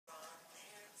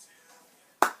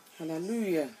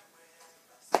Hallelujah.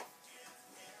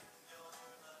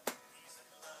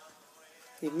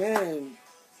 Amen.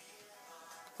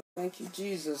 Thank you,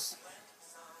 Jesus.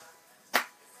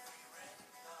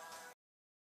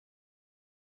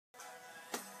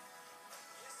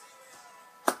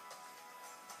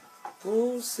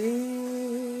 Oh,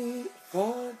 sing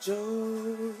for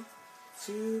joy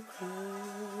to cry.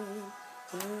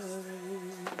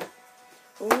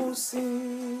 Oh,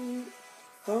 sing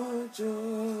for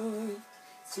joy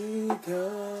to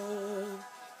God.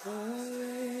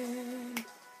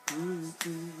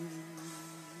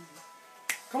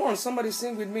 Come on, somebody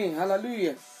sing with me.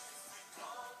 Hallelujah.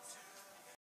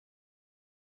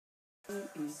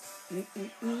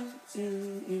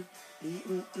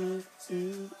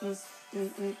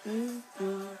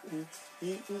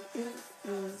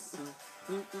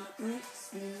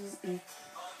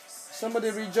 Somebody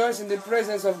rejoice in the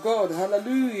presence of God.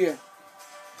 Hallelujah.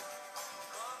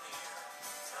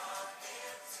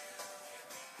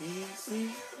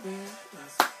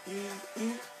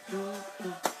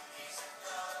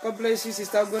 God bless you,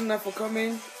 Sister Gonna, for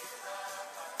coming.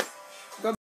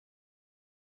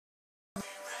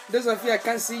 Those of you I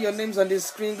can't see your names on the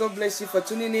screen, God bless you for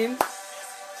tuning in.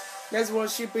 Let's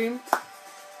worship Him.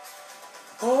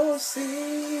 Oh,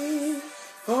 sing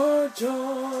for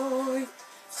joy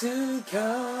to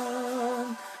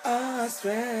God our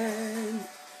strength.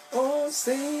 Oh,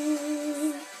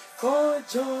 sing for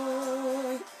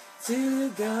joy to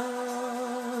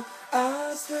God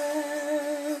our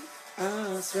strength.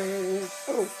 Our strength.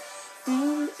 Oh,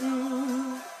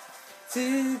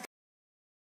 to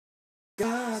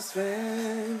God's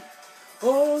strength.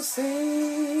 Oh,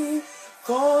 sing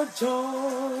for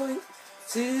joy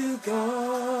to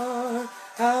God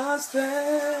our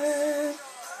strength.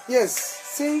 Yes,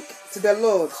 sing to the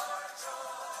Lord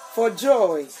for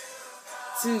joy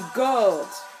to God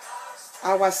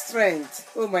our strength.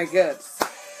 Oh my God,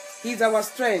 He's our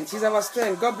strength. He's our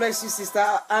strength. God bless you,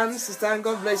 Sister Anne. Sister Anne,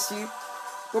 God bless you.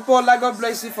 Popola, God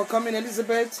bless you for coming.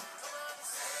 Elizabeth,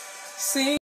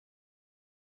 sing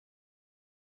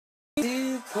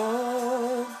to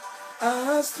God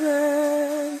our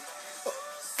strength.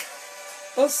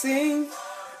 Oh, sing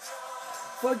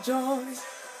for joy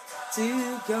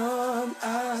to God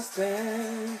our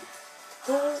strength.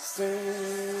 Oh,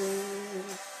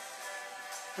 strength.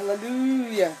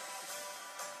 Hallelujah.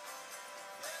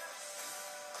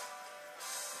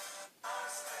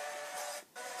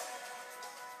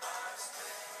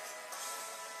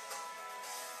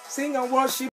 Sing and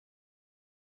worship.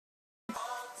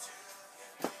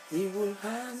 He will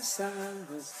answer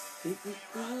us if we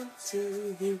come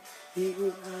to Him. He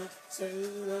will answer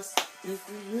us if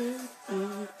we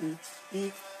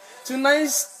will.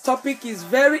 Tonight's topic is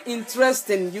very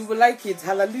interesting. You will like it.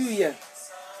 Hallelujah.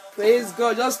 Praise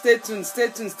God. Just stay tuned. Stay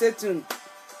tuned. Stay tuned.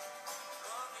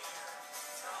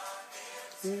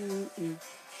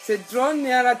 Say, draw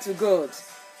nearer to God.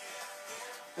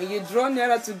 When you draw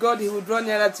nearer to God, He will draw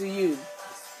nearer to you.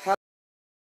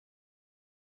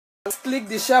 Let's click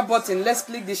the share button. Let's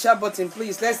click the share button,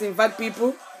 please. Let's invite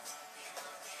people.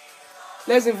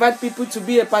 Let's invite people to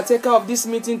be a partaker of this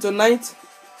meeting tonight.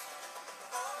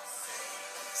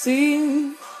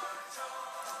 Sing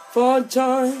for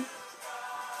joy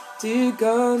to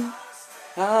God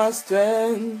our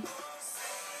strength.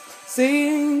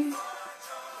 Sing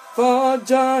for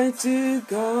joy to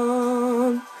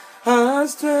God our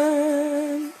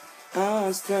strength.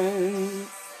 Our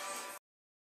strength.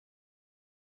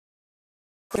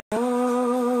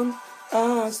 God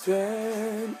our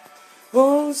strength.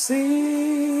 Oh,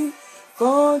 sing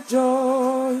for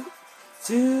joy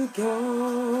to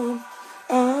God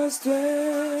our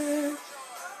strength.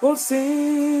 Oh,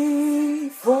 sing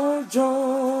for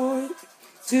joy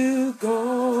to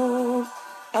God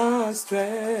our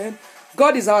strength.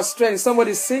 God is our strength.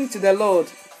 Somebody sing to the Lord.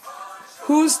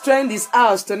 Whose strength is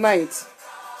ours tonight?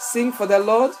 Sing for the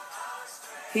Lord.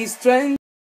 His strength.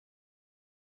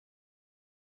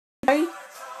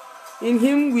 In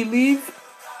Him we live.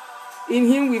 In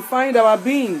Him we find our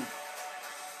being.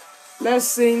 Let's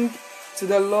sing to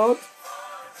the Lord.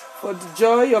 For the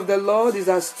joy of the Lord is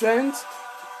our strength.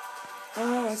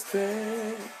 Our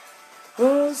strength.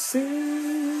 Oh,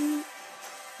 sing.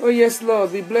 Oh, yes,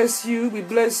 Lord. We bless you. We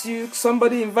bless you.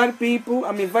 Somebody invite people.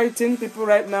 I'm inviting people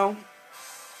right now.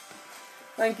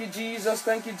 Thank you, Jesus.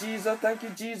 Thank you, Jesus. Thank you,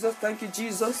 Jesus. Thank you,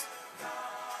 Jesus.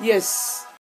 Yes.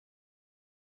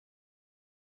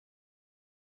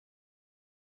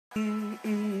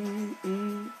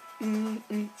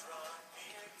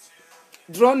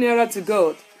 Draw nearer to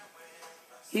God.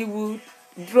 He will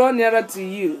draw nearer to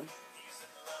you.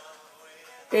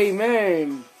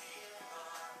 Amen.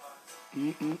 Oh,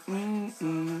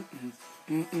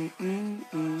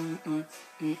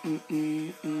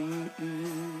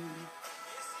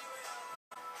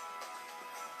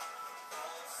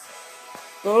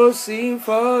 sing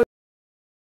for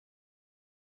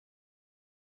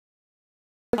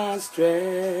our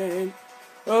strength.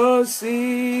 Oh,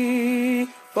 sing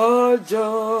for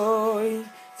joy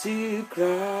to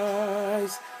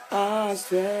Christ our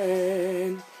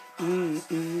strength.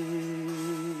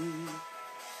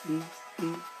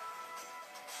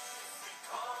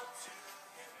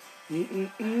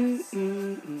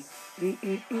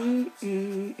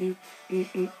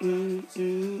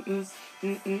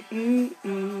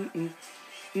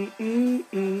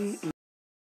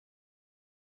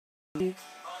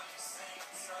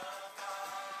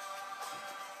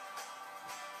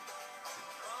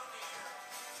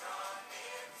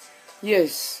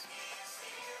 Yes.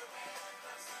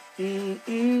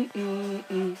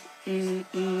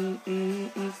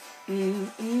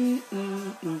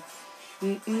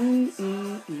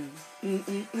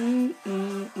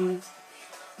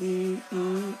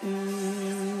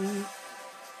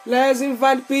 Let's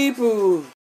invite people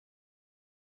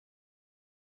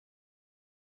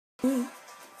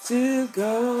to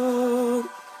God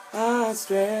our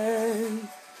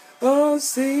strength. Oh,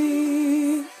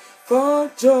 sing for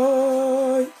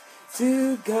joy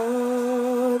to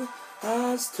God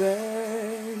our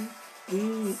strength.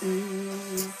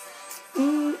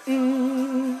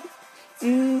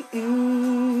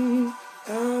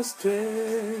 Our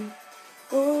strength.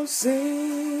 Oh,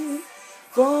 sing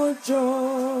for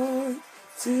joy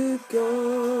to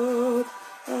God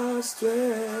our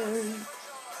strength.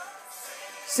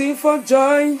 Sing for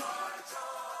joy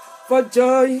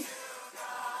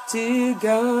to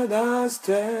God our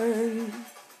strength.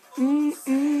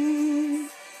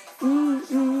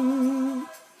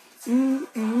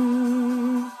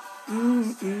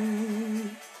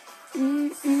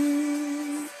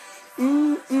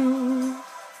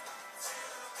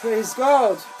 Praise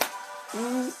God.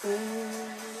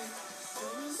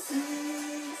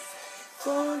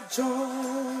 For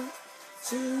joy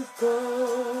to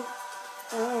God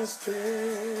our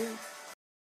strength.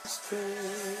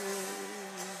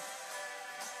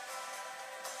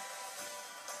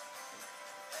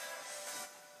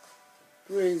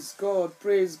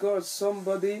 Praise God,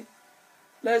 somebody.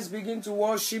 Let's begin to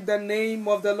worship the name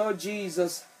of the Lord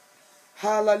Jesus.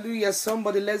 Hallelujah,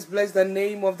 somebody, let's bless the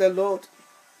name of the Lord.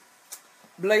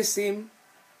 Bless him,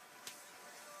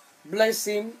 bless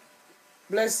him,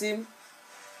 bless him,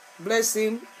 bless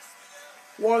him,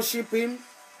 worship him,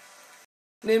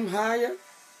 name higher,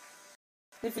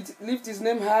 lift his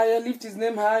name higher, lift his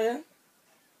name higher.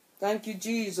 Thank you,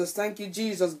 Jesus. Thank you,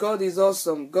 Jesus. God is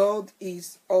awesome. God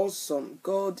is awesome.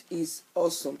 God is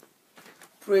awesome.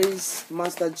 Praise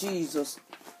Master Jesus.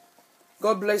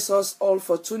 God bless us all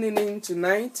for tuning in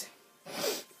tonight.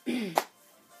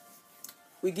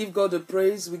 We give God the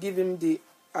praise. We give him the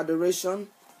adoration.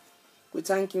 We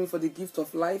thank him for the gift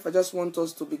of life. I just want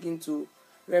us to begin to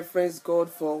reference God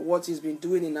for what he's been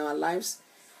doing in our lives.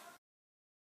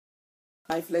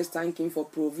 Let's thank him for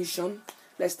provision.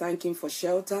 Let's thank him for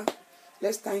shelter.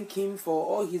 Let's thank him for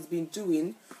all he's been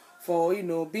doing, for,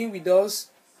 being with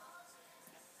us,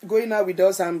 going out with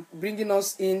us and bringing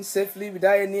us in safely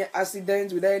without any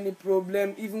accident, without any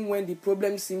problem, even when the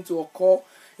problems seem to occur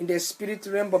in the spirit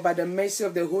realm. But by the mercy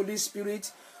of the Holy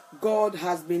Spirit, God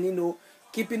has been,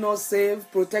 keeping us safe,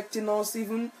 protecting us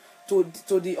even to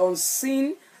the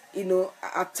unseen,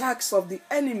 attacks of the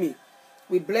enemy.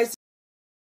 We bless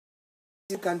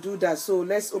you can do that. So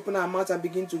let's open our mouth and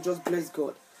begin to just bless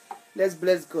God. Let's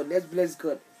bless God. Let's bless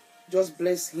God. Just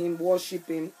bless him, worship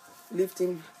him, lift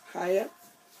him higher,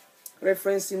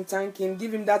 reference him, thank him,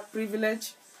 give him that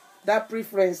privilege, that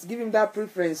preference, give him that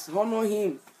preference, honor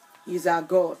him. He's our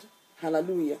God.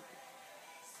 Hallelujah.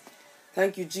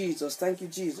 Thank you, Jesus. Thank you,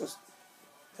 Jesus.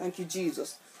 Thank you,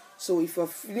 Jesus. So if you're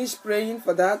finished praying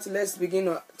for that, let's begin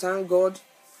to thank God.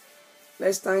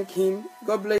 Let's thank him.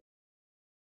 God bless you.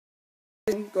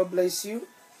 God bless you.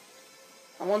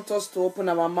 I want us to open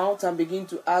our mouth and begin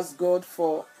to ask God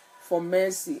for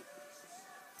mercy.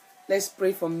 Let's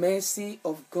pray for mercy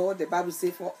of God. The Bible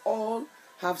says, for all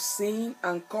have sinned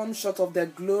and come short of the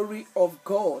glory of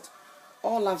God.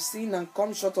 All have sinned and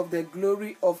come short of the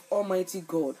glory of Almighty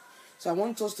God. So I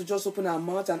want us to just open our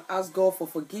mouth and ask God for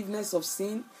forgiveness of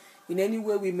sin. In any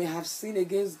way we may have sinned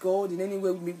against God, in any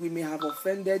way we may have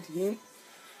offended him,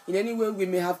 in any way we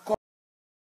may have come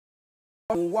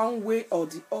in one way or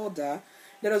the other.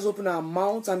 Let us open our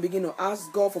mouths and begin to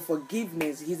ask God for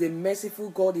forgiveness. He's a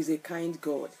merciful God. He's a kind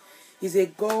God. He's a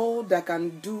God that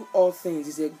can do all things.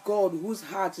 He's a God whose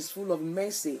heart is full of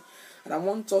mercy. And I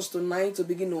want us tonight to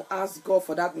begin to ask God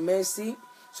for that mercy,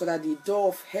 so that the door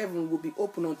of heaven will be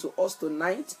open unto us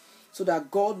tonight, so that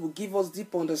God will give us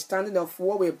deep understanding of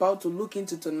what we're about to look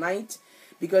into tonight,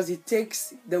 because it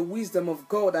takes the wisdom of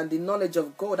God and the knowledge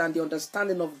of God and the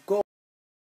understanding of God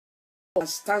to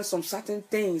understand some certain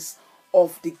things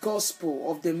of the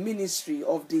gospel, of the ministry,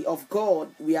 of God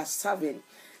we are serving.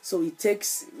 So it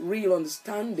takes real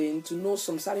understanding to know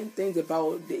some certain things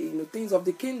about the things of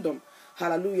the kingdom.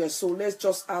 Hallelujah. So let's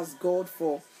just ask God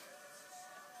for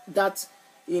that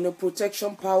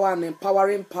protection power and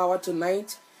empowering power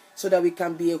tonight, so that we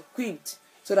can be equipped,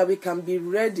 so that we can be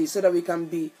ready, so that we can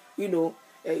be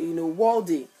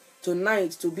worthy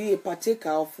tonight to be a partaker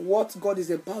of what God is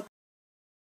about.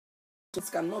 It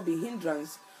cannot be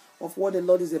hindrance of what the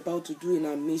Lord is about to do in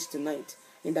our midst tonight,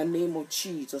 in the name of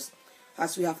Jesus.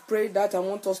 As we have prayed that, I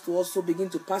want us to also begin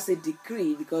to pass a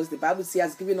decree, because the Bible says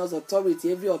has given us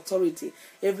authority,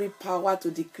 every power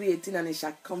to decree a thing, and it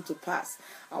shall come to pass.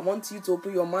 I want you to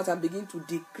open your mouth and begin to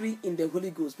decree in the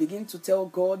Holy Ghost. Begin to tell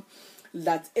God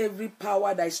that every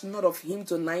power that is not of him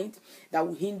tonight, that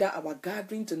will hinder our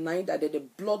gathering tonight, that the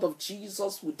blood of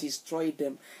Jesus will destroy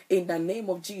them in the name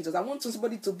of Jesus. I want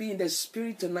somebody to be in the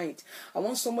spirit tonight. I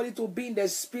want somebody to be in the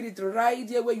spirit right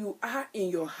here where you are in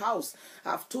your house.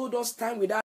 I've told us time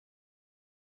without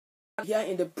here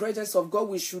in the presence of God,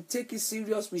 we should take it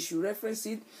serious. We should reference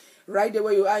it right there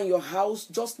where you are in your house.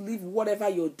 Just leave whatever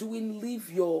you're doing.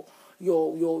 Leave your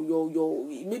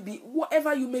maybe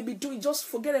whatever you may be doing, just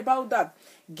forget about that.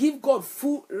 Give God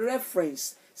full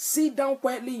reference. Sit down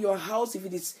quietly in your house. If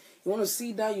it is you want to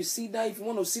sit down, you sit down. If you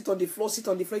want to sit on the floor, sit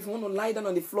on the floor. If you want to lie down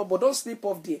on the floor, but don't sleep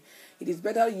off there. It is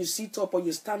better you sit up or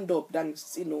you stand up than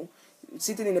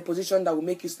sitting in a position that will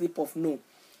make you sleep off. No,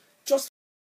 just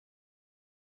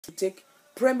to take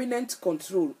preeminent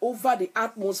control over the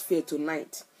atmosphere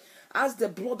tonight. Ask the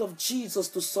blood of Jesus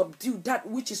to subdue that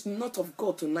which is not of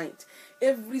God tonight.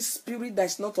 Every spirit that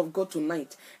is not of God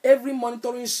tonight. Every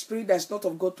monitoring spirit that is not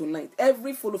of God tonight.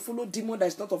 Every follow demon that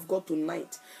is not of God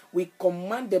tonight. We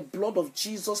command the blood of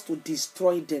Jesus to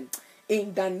destroy them.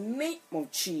 In the name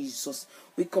of Jesus,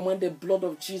 we command the blood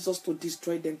of Jesus to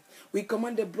destroy them. We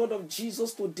command the blood of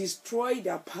Jesus to destroy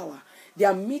their power. They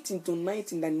are meeting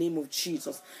tonight in the name of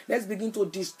Jesus. Let's begin to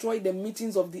destroy the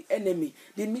meetings of the enemy,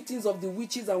 the meetings of the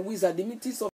witches and wizards, the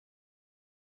meetings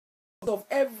of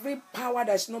every power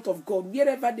that's not of God,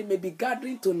 wherever they may be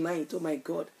gathering tonight. Oh my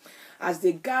God. As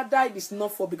they gather, it is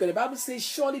not for, because the Bible says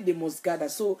surely they must gather.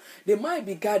 So they might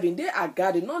be gathering. They are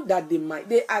gathering. Not that they might.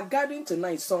 They are gathering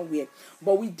tonight somewhere.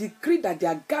 But we decree that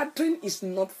their gathering is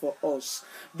not for us,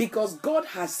 because God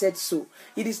has said so.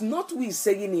 It is not we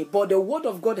saying it, but the word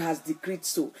of God has decreed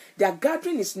so. Their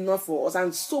gathering is not for us.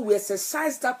 And so we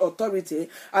exercise that authority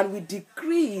and we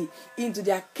decree into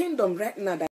their kingdom right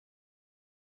now that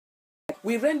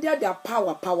we render their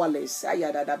power powerless.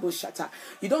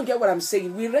 You don't get what I'm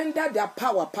saying. We render their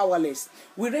power powerless.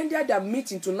 We render their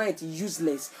meeting tonight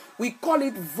useless. We call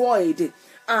it void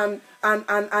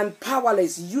and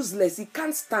powerless, useless. It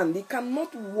can't stand. It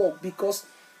cannot work, because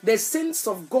the saints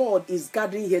of God is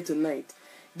gathering here tonight.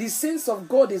 The saints of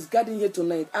God is gathering here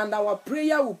tonight, and our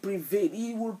prayer will prevail.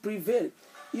 He will prevail.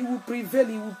 He will prevail.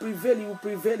 He will prevail. He will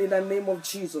prevail in the name of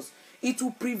Jesus. It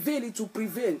will prevail. It will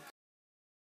prevail.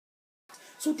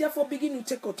 So therefore, begin to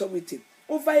take authority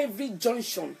over every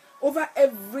junction, over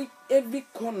every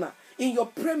corner, in your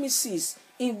premises,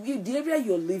 in the area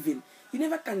you're living. You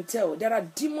never can tell. There are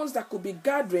demons that could be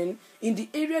gathering in the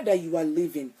area that you are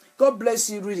living. God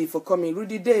bless you, Rudy, for coming.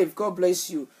 Rudy Dave, God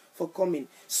bless you for coming.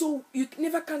 So you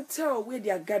never can tell where they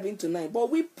are gathering tonight.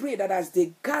 But we pray that as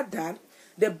they gather,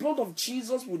 the blood of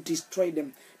Jesus will destroy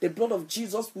them. The blood of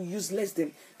Jesus will useless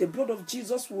them. The blood of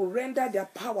Jesus will render their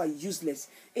power useless.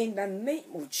 In the name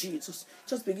of Jesus,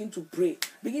 just begin to pray.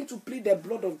 Begin to plead the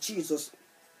blood of Jesus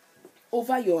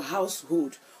over your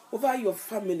household, over your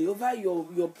family, over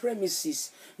your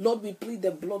premises. Lord, we plead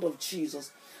the blood of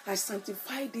Jesus. I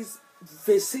sanctify this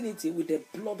vicinity with the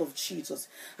blood of Jesus.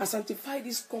 I sanctify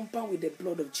this compound with the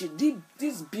blood of Jesus.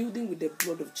 This building with the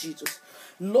blood of Jesus.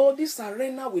 Lord, this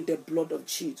arena with the blood of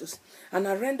Jesus. And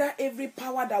I render every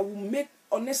power that will make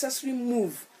unnecessary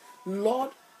move,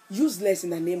 Lord, useless in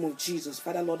the name of Jesus.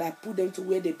 Father, Lord, I put them to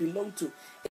where they belong to.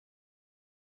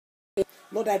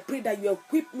 Lord, I pray that you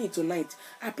equip me tonight.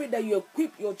 I pray that you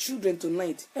equip your children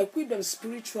tonight. Equip them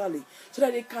spiritually so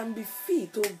that they can be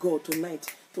fit, oh God,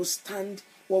 tonight to stand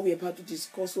what we're about to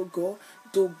discuss, oh God,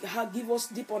 to give us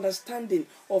deep understanding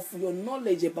of your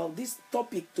knowledge about this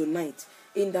topic tonight.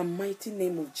 In the mighty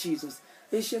name of Jesus.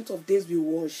 Ancient of days, we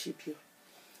worship you.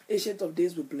 Ancient of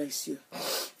days, we bless you.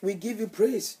 We give you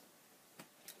praise.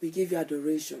 We give you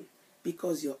adoration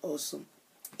because you're awesome.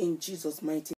 In Jesus'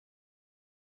 mighty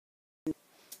name.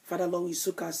 Father, Lord, we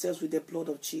soak ourselves with the blood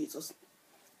of Jesus.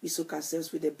 We soak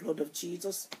ourselves with the blood of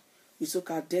Jesus. We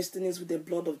soak our destinies with the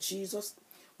blood of Jesus.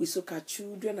 We soak our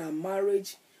children, our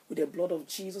marriage with the blood of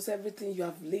Jesus. Everything you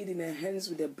have laid in our hands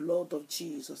with the blood of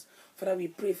Jesus. Father, we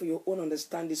pray for your own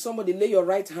understanding. Somebody lay your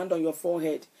right hand on your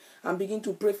forehead and begin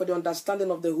to pray for the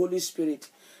understanding of the Holy Spirit.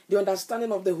 The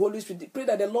understanding of the Holy Spirit. Pray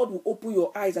that the Lord will open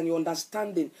your eyes and your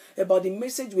understanding about the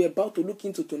message we're about to look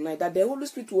into tonight. That the Holy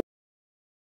Spirit will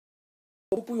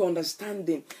open your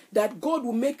understanding, that God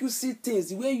will make you see things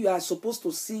the way you are supposed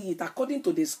to see it, according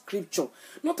to the scripture,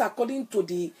 not according to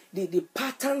the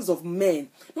patterns of men,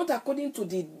 not according to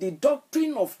the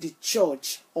doctrine of the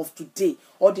church of today,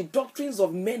 or the doctrines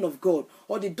of men of God,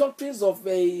 or the doctrines of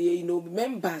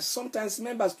members. Sometimes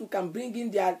members too can bring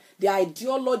in their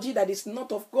ideology that is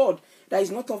not of God, that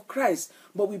is not of Christ.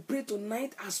 But we pray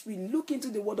tonight as we look into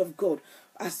the word of God,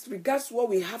 as regards what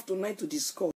we have tonight to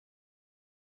discuss,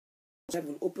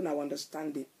 heaven open our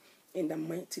understanding in the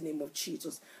mighty name of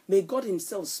Jesus. May God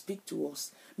himself speak to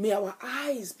us. May our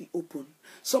eyes be open.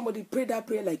 Somebody pray that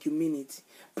prayer like you mean it.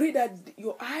 Pray that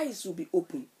your eyes will be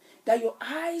open. That your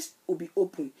eyes will be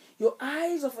open. Your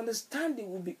eyes of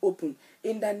understanding will be open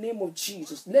in the name of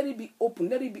Jesus. Let it be open.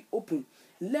 Let it be open.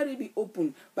 Let it be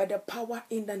open by the power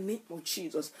in the name of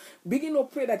Jesus. Begin to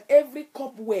pray that every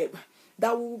cobweb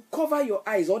that will cover your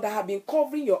eyes or that have been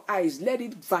covering your eyes, let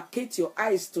it vacate your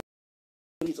eyes to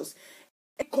Jesus.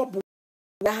 A cobweb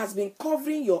that has been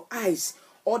covering your eyes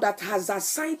or that has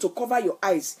assigned to cover your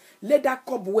eyes, let that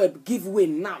cobweb give way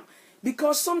now.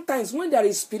 Because sometimes when there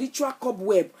is spiritual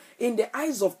cobweb in the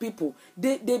eyes of people,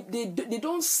 they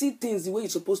don't see things the way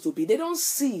it's supposed to be. They don't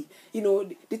see,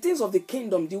 the things of the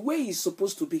kingdom the way it's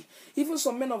supposed to be. Even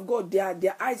some men of God,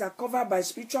 their eyes are covered by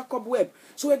spiritual cobweb.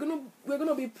 So we're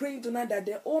gonna be praying tonight that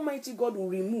the Almighty God will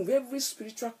remove every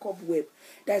spiritual cobweb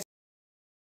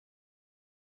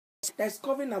that's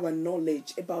covering our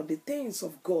knowledge about the things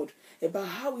of God, about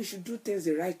how we should do things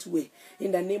the right way.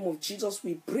 In the name of Jesus,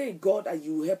 we pray, God, that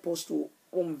you help us to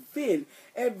unveil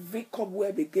every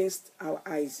cobweb against our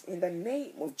eyes. In the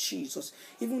name of Jesus,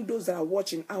 even those that are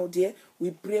watching out there,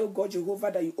 we pray, oh God,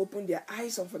 Jehovah, that you open their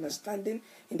eyes of understanding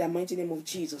in the mighty name of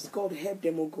Jesus. God, help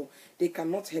them, oh God. They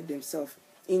cannot help themselves.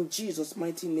 In Jesus'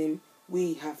 mighty name,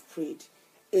 we have prayed.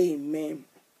 Amen.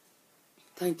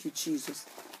 Thank you, Jesus.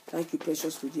 Thank you,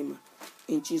 precious Redeemer.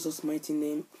 In Jesus' mighty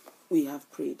name, we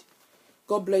have prayed.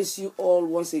 God bless you all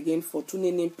once again for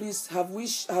tuning in. Please, have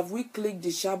we clicked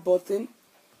the share button?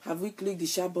 Have we clicked the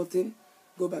share button?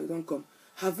 Go back, don't come.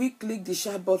 Have we clicked the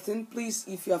share button? Please,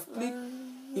 if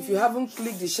you haven't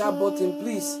clicked the share button,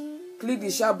 please click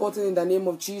the share button in the name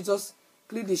of Jesus.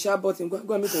 Click the share button. Go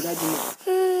and meet your daddy now.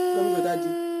 Go and meet your daddy.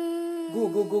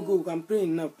 Go. I'm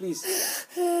praying now, please.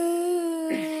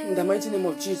 In the mighty name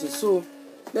of Jesus. So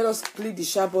let us click the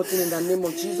share button in the name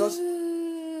of Jesus.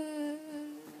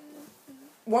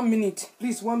 1 minute,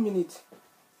 please. 1 minute.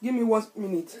 Give me 1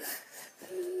 minute.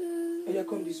 Oh, yeah,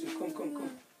 come this way. Come.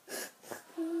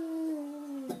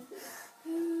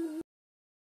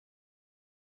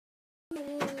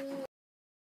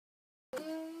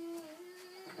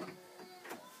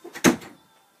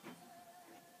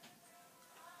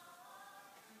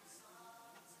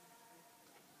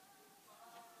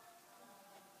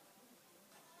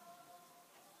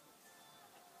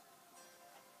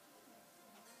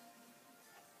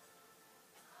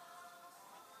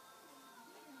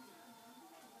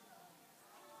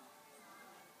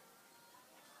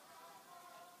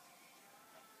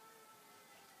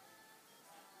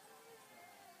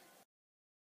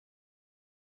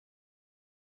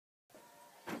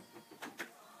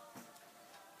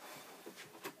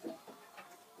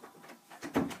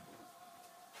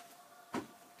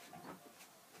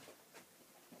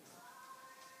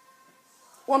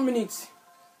 One minute.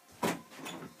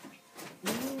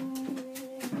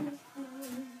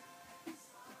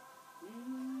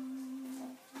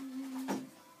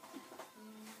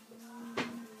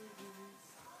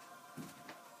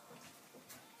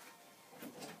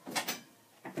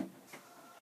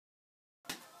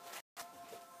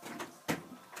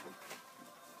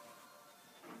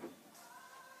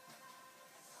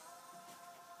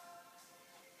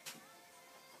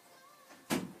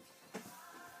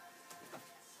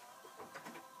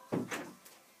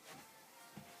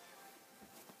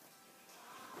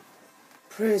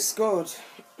 Praise God.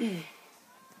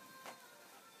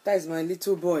 That is my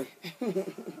little boy.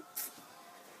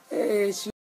 Hey, we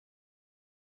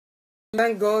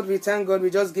thank God. We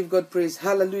just give God praise.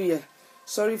 Hallelujah.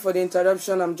 Sorry for the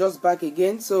interruption. I'm just back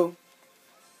again. So,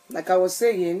 like I was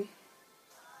saying,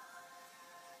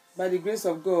 by the grace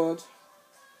of God,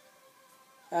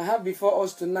 I have before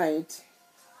us tonight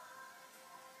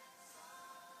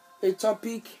a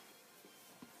topic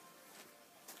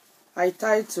I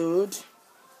titled,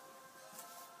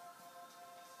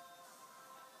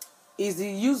 is the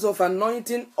use of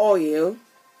anointing oil.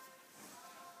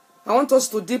 I want us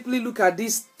to deeply look at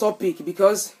this topic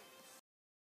because,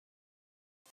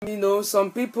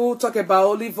 some people talk about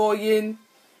olive oil,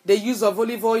 the use of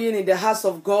olive oil in the house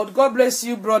of God. God bless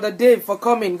you, Brother Dave, for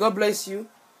coming. God bless you.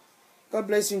 God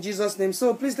bless you in Jesus' name.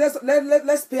 So please,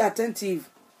 let's pay attentive.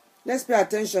 Let's pay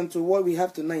attention to what we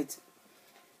have tonight.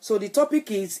 So the topic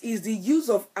is the use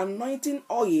of anointing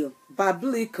oil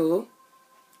biblical?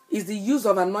 Is the use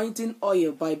of anointing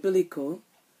oil biblical?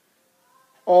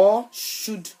 Or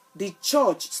should the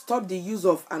church stop the use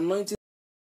of anointing?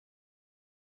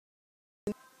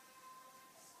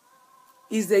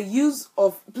 Is the use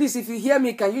of, please, if you hear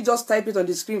me, can you just type it on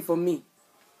the screen for me?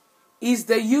 Is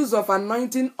the use of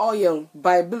anointing oil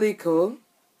biblical?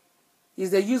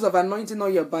 Is the use of anointing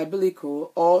oil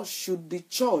biblical? Or should the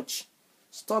church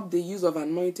stop the use of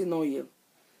anointing oil?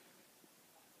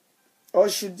 Or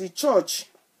should the church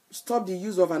stop the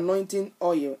use of anointing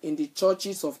oil in the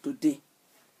churches of today?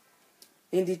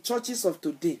 In the churches of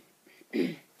today.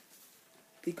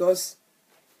 Because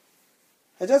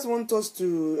I just want us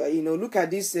to, look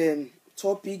at this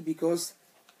topic, because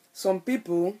some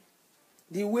people,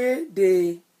 the way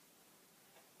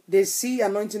they see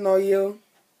anointing oil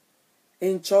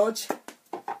in church,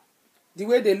 the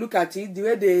way they look at it, the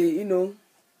way they,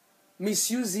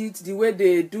 misuse it, the way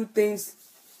they do things,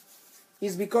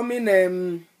 is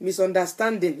becoming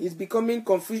misunderstanding. It's becoming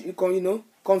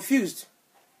confused.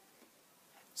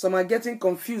 Some are getting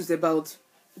confused about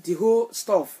the whole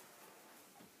stuff.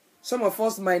 Some of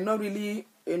us might not really,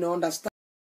 understand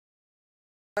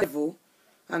level,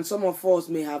 and some of us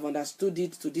may have understood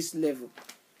it to this level.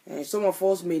 Some of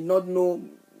us may not know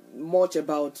much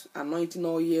about anointing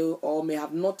oil, or may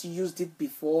have not used it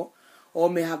before, or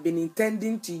may have been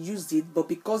intending to use it, but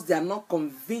because they are not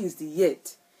convinced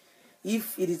yet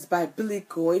if it is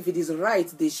biblical, if it is right,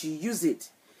 they should use it.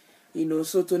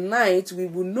 So tonight we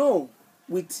will know,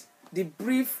 with the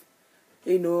brief,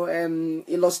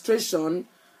 illustration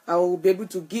I will be able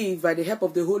to give by the help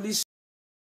of the Holy Spirit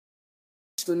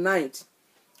tonight.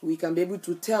 We can be able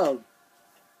to tell,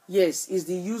 yes, is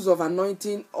the use of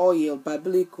anointing oil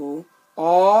biblical,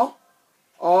 or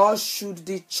should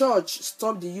the church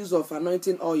stop the use of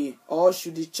anointing oil, or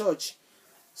should the church?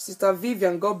 Sister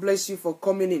Vivian, God bless you for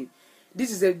coming in. This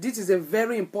is a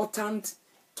very important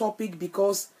topic,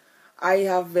 because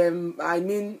I've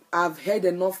heard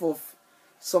enough of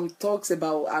some talks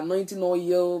about anointing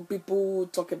oil. People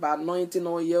talk about anointing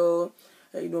oil,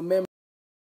 members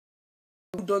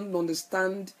who don't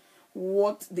understand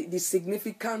what the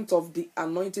significance of the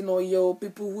anointing oil.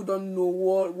 People who don't know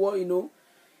what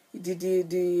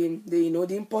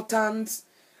the importance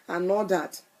and all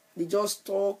that. They just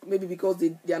talk, maybe because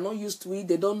they are not used to it,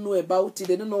 they don't know about it,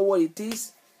 they don't know what it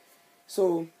is.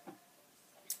 So,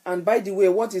 and by the way,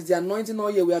 what is the anointing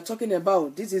oil we are talking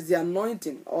about? This is the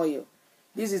anointing oil.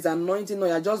 This is the anointing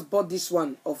oil. I just bought this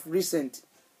one of recent.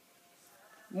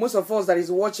 Most of us that is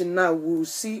watching now will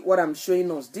see what I'm showing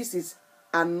us. This is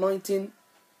anointing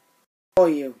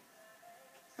oil.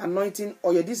 Anointing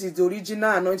oil. This is the original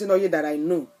anointing oil that I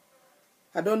know.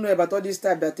 I don't know about all this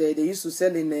type that they used to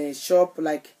sell in a shop,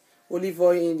 like olive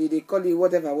oil, they call it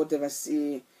whatever.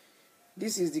 See,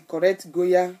 this is the correct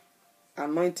Goya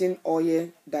anointing oil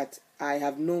that I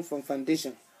have known from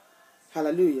foundation.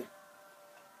 Hallelujah.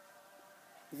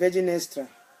 Virgin extra.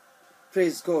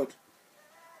 Praise God.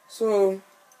 So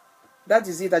that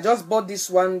is it. I just bought this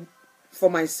one for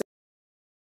myself.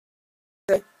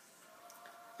 In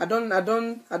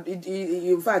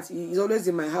fact, it's always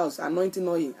in my house. Anointing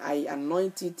oil. I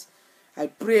anoint it. I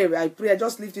pray. I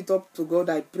just lift it up to God.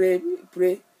 I pray.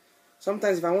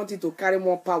 Sometimes if I want it to carry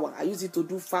more power, I use it to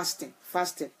do fasting.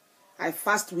 I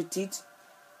fast with it,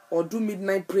 or do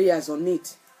midnight prayers on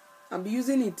it. I'll be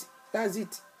using it. That's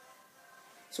it.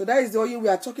 So that is the oil we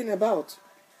are talking about.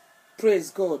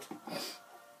 Praise God.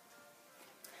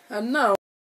 And now,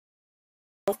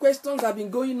 questions have been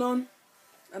going on.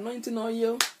 Anointing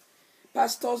oil.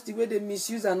 Pastors, the way they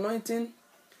misuse anointing.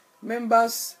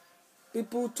 Members,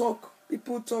 people talk,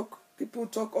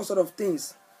 all sort of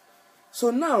things.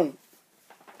 So now,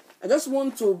 I just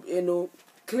want to,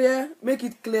 make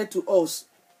it clear to us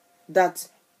that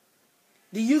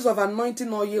the use of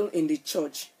anointing oil in the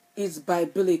church is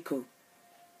biblical.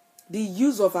 the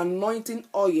use of anointing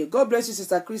oil. God bless you,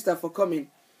 Sister Krista, for coming.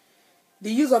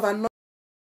 The use of anointing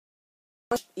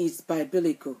is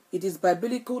biblical. It is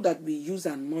biblical that we use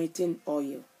anointing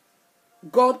oil.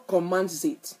 God commands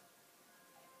it.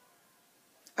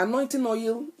 Anointing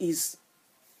oil is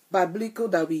biblical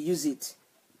that we use it.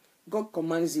 God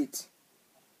commands it.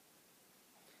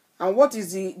 And what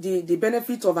is the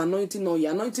benefit of anointing oil?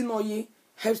 Anointing oil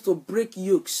helps to break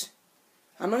yokes.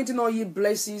 Anointing oil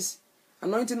blesses.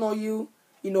 Anointing oil,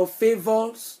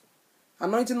 favors.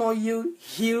 Anointing oil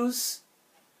heals.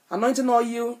 Anointing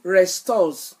oil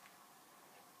restores.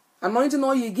 Anointing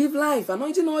oil gives life.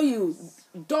 Anointing oil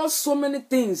does so many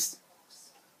things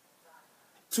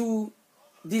to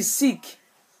the sick,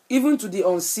 even to the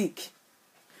unsick.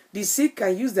 The sick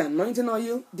can use the anointing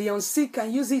oil. The unsick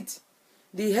can use it.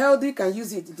 The healthy can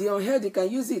use it. The unhealthy can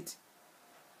use it.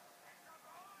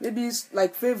 Maybe it's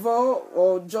like favor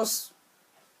or just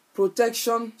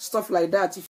protection, stuff like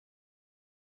that. If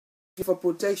for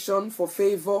protection, for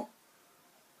favor,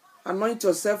 anoint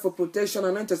yourself for protection,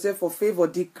 anoint yourself for favor.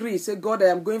 Decree, say, God, I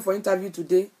am going for interview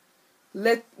today.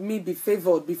 Let me be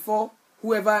favored before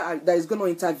whoever that is going to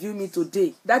interview me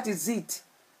today. That is it.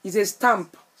 It's a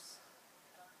stamp.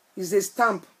 It's a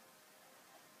stamp.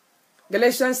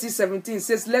 Galatians 6:17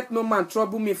 says, let no man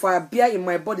trouble me, for I bear in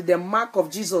my body the mark of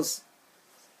Jesus.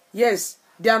 Yes,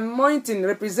 the anointing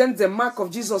represents the mark of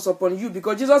Jesus upon you,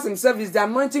 because Jesus himself is the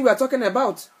anointing we are talking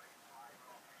about.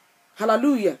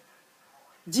 Hallelujah.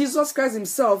 Jesus Christ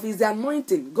himself is the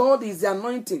anointing. God is the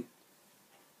anointing.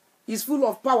 He's full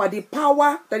of power. The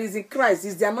power that is in Christ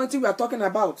is the anointing we are talking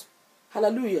about.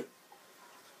 Hallelujah.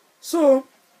 So,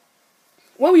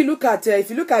 when we look at, if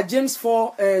you look at James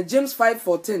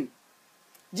 5:14,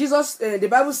 Jesus, the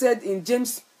Bible said in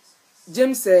James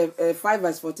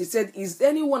 5:14, it said, is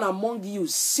anyone among you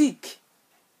sick?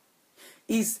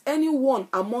 Is anyone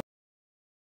among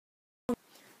you?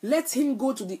 Let him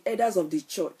go to the elders of the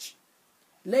church.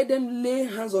 Let them lay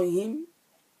hands on him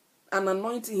and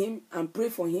anoint him and pray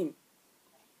for him.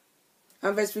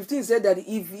 And verse 15 said that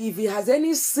if he has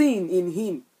any sin in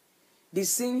him, the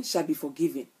sin shall be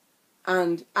forgiven,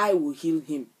 and I will heal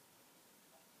him.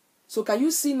 So can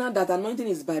you see now that anointing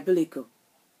is biblical?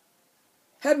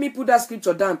 Help me put that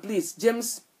scripture down, please.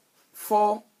 James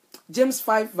 5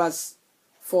 verse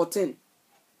 14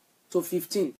 to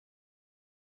 15.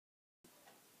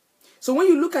 So when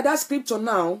you look at that scripture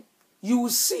now, you will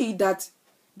see that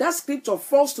that scripture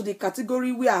falls to the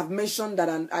category we have mentioned, that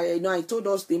I told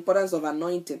us the importance of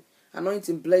anointing.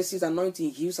 Anointing blesses,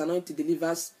 anointing heals, anointing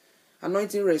delivers,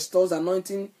 anointing restores,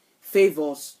 anointing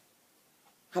favors.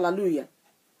 Hallelujah.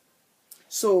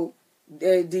 So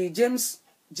the James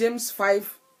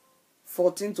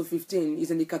 5:14 to 15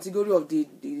 is in the category of the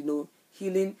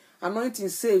healing. Anointing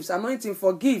saves, anointing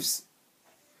forgives.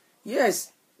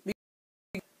 Yes.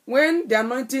 When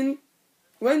the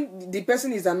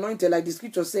person is anointed, like the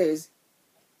scripture says,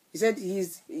 he said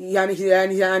he's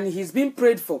been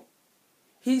prayed for,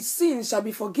 his sins shall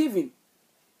be forgiven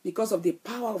because of the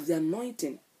power of the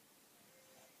anointing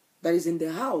that is in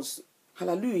the house.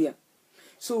 Hallelujah.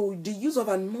 So the use of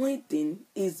anointing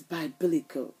is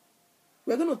biblical.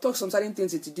 We're going to talk some certain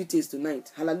things into details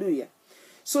tonight. Hallelujah.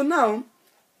 So now,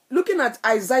 looking at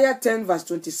Isaiah 10 verse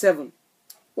 27,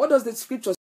 what does the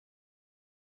scripture say?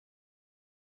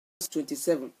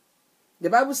 27. The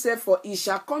Bible said, for it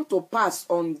shall come to pass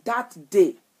on that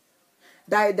day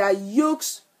that thy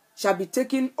yokes shall be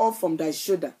taken off from thy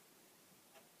shoulder.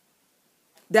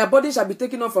 Their body shall be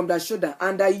taken off from thy shoulder,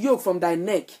 and thy yoke from thy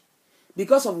neck.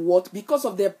 Because of what? Because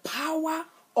of the power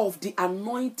of the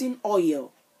anointing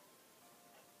oil.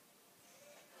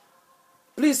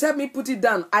 Please help me put it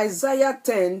down. Isaiah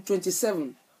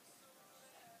 10:27.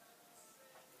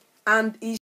 And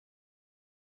it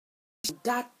shall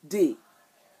that day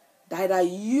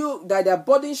that thy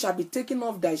burden shall be taken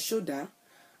off thy shoulder,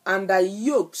 and thy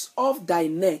yokes off thy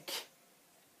neck.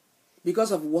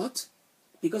 Because of what?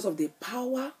 Because of the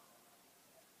power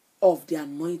of the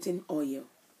anointing oil.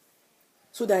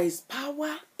 So there is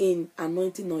power in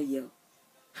anointing oil.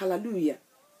 Hallelujah.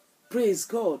 Praise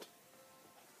God.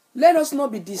 Let us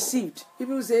not be deceived.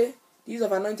 People say, the use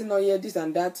of anointing oil, this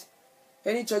and that.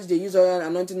 Any church they use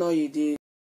anointing oil,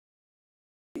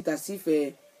 it's as if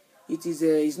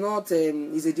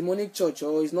it's a demonic church,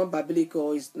 or it's not biblical,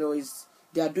 or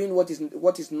they are doing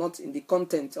what is not in the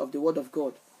content of the word of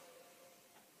God.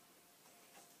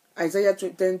 Isaiah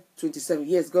 10:27.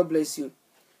 Yes, God bless you.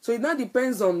 So it now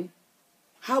depends on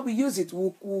how we use it.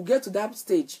 We'll get to that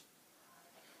stage.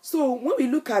 So when we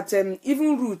look at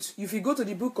even Ruth, if you go to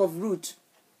the book of Ruth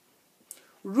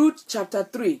chapter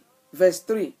 3, verse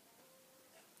 3,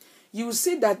 you will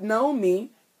see that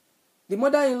Naomi, the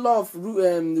mother-in-law of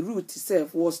Ruth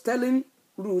herself, was telling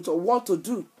Ruth what to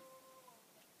do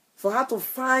for her to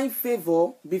find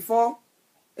favor before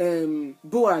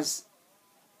Boaz.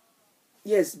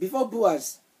 Yes, before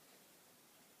Boaz.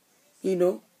 You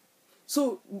know.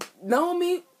 So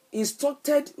Naomi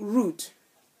instructed Ruth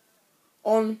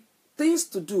on things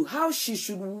to do, how she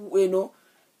should,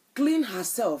 clean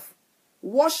herself,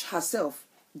 wash herself,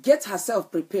 get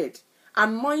herself prepared,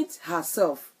 anoint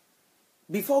herself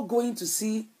before going to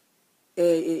see,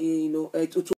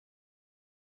 to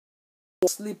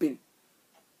sleeping,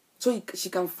 so she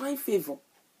can find favor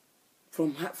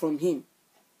from him.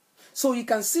 So you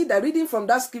can see that reading from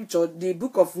that scripture, the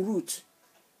book of Ruth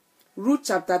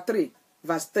chapter 3,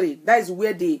 verse 3. That is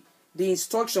where the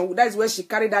instruction. That is where she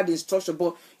carried out the instruction.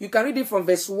 But you can read it from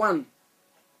verse 1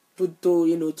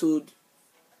 to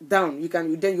down.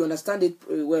 Then you understand it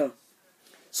well.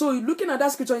 So looking at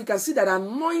that scripture, you can see that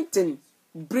anointing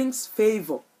brings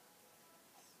favor.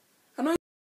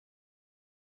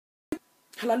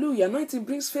 Hallelujah. Anointing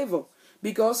brings favor,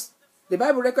 because the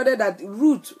Bible recorded that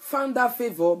Ruth found that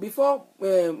favor before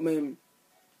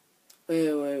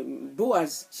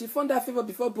Boaz. She found that favor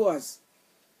before Boaz.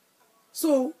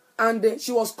 So, and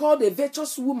she was called a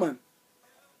virtuous woman.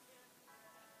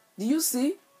 Do you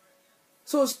see?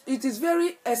 So it is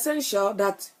very essential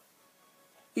that,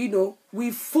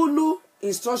 we follow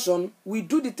instruction. We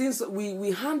do the things,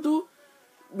 we handle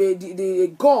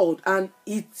the God and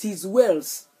His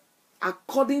wills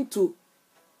according to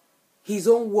His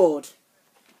own word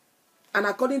and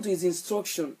according to His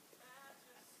instruction.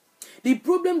 The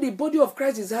problem the body of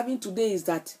Christ is having today is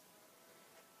that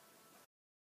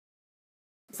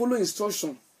follow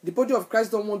instruction. The body of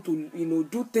Christ don't want to,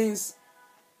 do things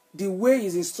the way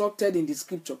is instructed in the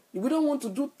scripture. We don't want to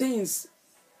do things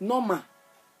normal.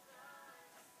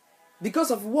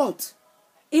 Because of what?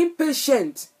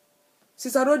 Impatient.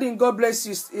 Sister Rodin, God bless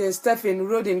you. Stephen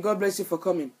Rodin, God bless you for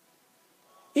coming.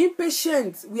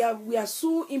 Impatient. We are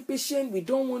so impatient. We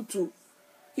don't want to,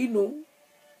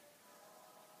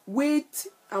 wait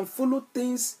and follow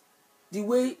things the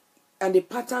way and the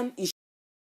pattern is.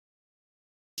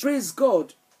 Praise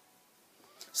God.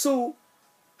 So,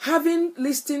 having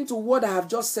listened to what I have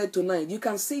just said tonight, you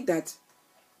can see that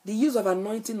the use of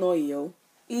anointing oil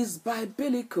is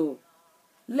biblical.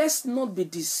 Let's not be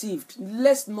deceived.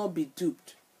 Let's not be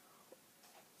duped.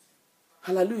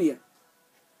 Hallelujah.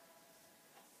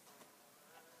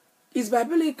 It's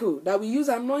biblical that we use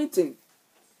anointing.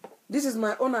 This is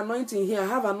my own anointing here. I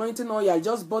have anointing oil. I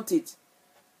just bought it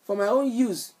for my own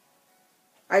use.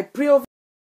 I pray over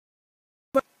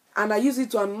and I use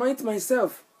it to anoint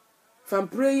myself. If I'm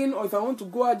praying or if I want to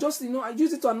go out, I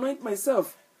use it to anoint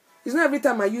myself. It's not every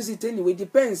time I use it anyway. It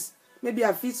depends. Maybe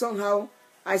I feel somehow.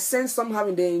 I sense somehow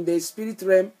in the spirit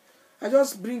realm. I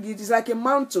just bring it. It's like a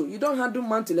mantle. You don't handle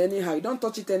mantle anyhow. You don't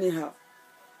touch it anyhow.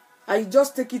 I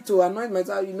just take it to anoint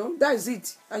myself. That is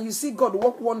it. And you see God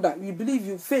work wonder. You believe,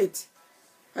 you faith.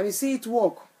 And you see it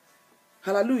work.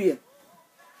 Hallelujah.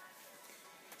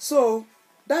 So,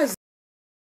 that is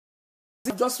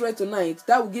just read tonight.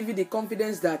 That will give you the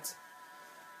confidence that,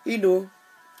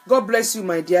 God bless you,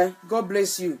 my dear. God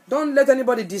bless you. Don't let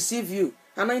anybody deceive you.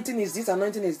 Anointing is this,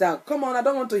 anointing is that. Come on, I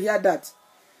don't want to hear that.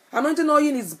 Anointing oil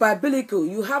is biblical.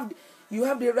 You have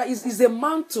the right. It's a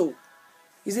mantle.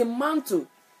 It's a mantle.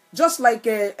 Just like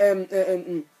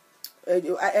Elijah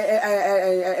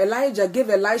gave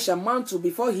Elisha mantle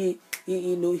before he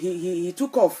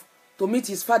took off to meet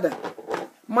his father.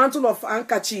 Mantle of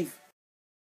handkerchief.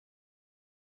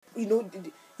 He threw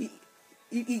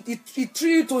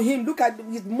it to him. Look at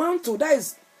his mantle. That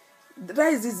is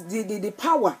the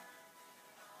power.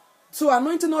 So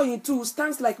anointing oil too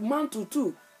stands like mantle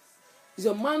too. It's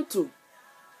a mantle.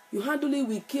 You handle it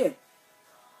with care.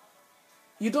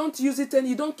 You don't use it and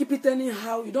you don't keep it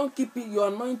anyhow. You don't keep your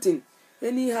anointing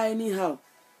anyhow.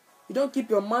 You don't keep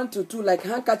your mantle too like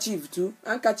handkerchief too.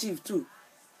 Handkerchief too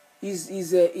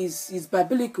is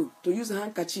biblical to use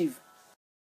handkerchief.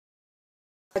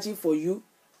 Handkerchief for you.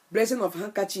 Blessing of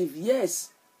handkerchief.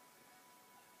 Yes.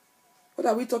 What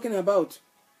are we talking about?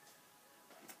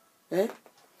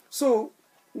 So,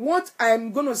 what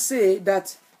I'm going to say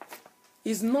that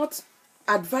is not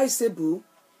advisable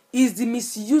is the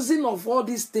misusing of all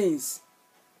these things.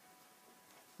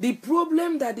 The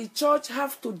problem that the church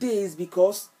have today is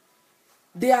because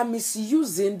they are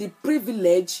misusing the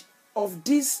privilege of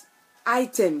these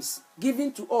items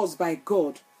given to us by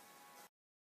God.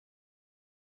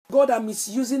 God are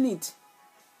misusing it.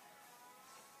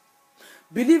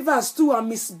 Believers too are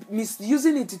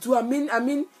misusing it too.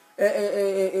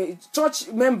 Church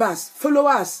members,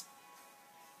 followers.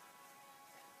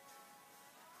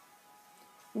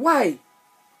 Why?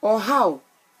 Or how?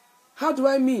 How do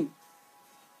I mean?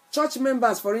 Church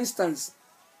members, for instance,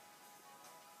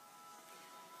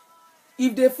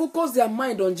 if they focus their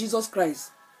mind on Jesus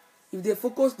Christ, if they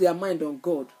focus their mind on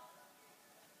God,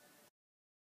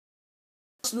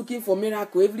 just looking for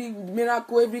miracle,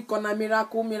 every corner,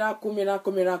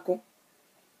 miracle,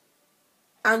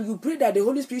 and you pray that the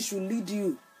Holy Spirit should lead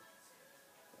you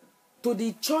to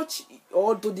the church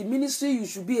or to the ministry you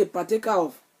should be a partaker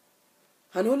of,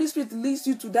 and the Holy Spirit leads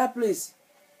you to that place.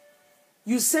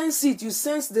 You sense it. You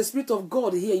sense the Spirit of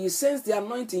God here. You sense the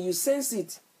anointing. You sense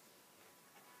it.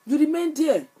 You remain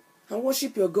there and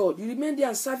worship your God. You remain there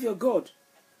and serve your God.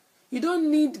 You don't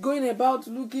need going about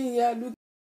looking here, looking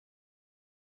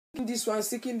this one,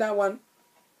 seeking that one.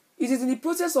 It is in the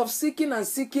process of seeking and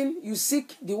seeking, you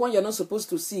seek the one you're not supposed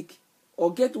to seek,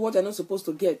 or get what you're not supposed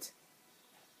to get.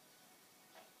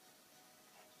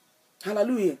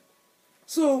 Hallelujah.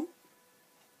 So,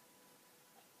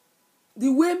 the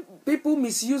way people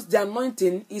misuse the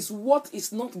anointing is what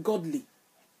is not godly.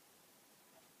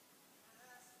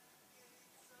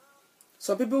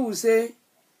 Some people will say,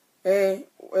 men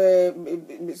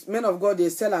of God, they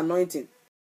sell anointing.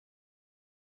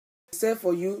 They sell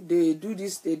for you, they do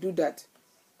this, they do that.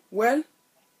 Well,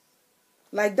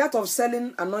 like that of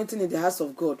selling anointing in the house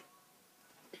of God,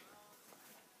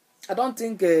 I don't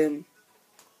think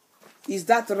is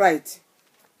that right.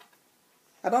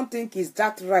 I don't think is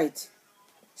that right.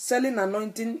 Selling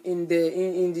anointing in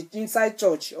the inside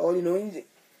church, or in the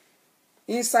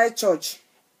inside church.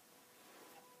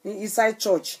 Inside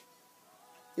church,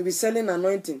 you'll be selling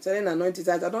anointing.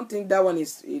 I don't think that one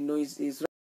is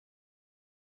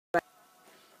right.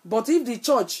 But if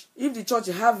the church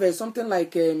have something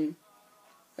like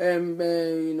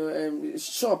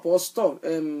shop or store,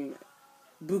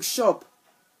 bookshop,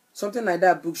 something like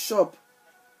that, bookshop.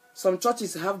 Some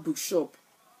churches have bookshop.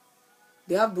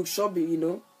 They have bookshop,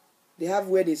 they have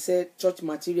where they sell church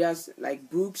materials like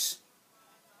books,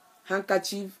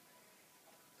 handkerchief,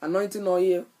 anointing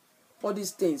oil, all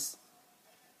these things.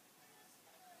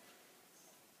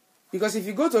 Because if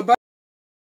you go to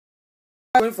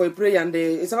going for a prayer and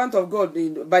a servant of God,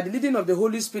 by the leading of the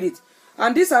Holy Spirit,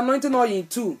 and this anointing oil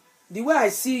too, the way I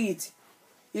see it,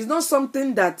 is not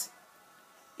something that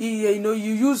you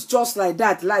use just like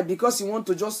that, like because you want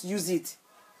to just use it.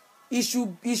 It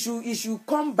should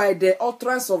come by the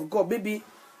utterance of God. Maybe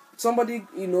somebody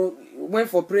went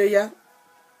for prayer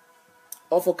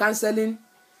or for counseling.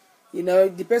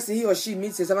 The person, he or she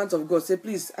meets a servant of God, say,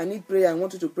 please, I need prayer, I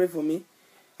want you to pray for me.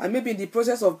 And maybe in the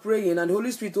process of praying, and the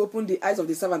Holy Spirit open the eyes of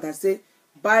the servant and say,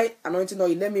 buy anointing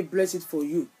oil, let me bless it for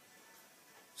you,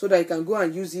 so that you can go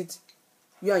and use it,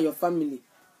 you and your family.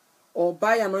 Or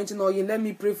buy anointing oil, let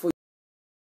me pray for you.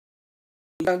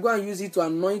 You can go and use it to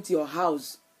anoint your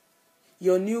house,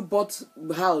 your new bought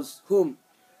house, home.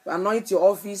 Anoint your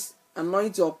office,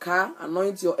 anoint your car,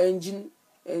 anoint your engine,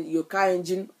 your car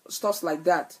engine, stuff like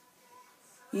that.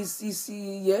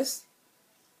 Yes,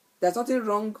 there's nothing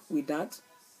wrong with that.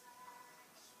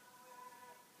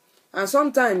 And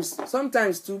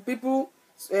sometimes to people,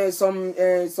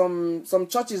 some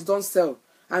churches don't sell,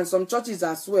 and some churches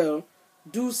as well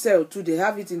do sell too. They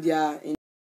have it in their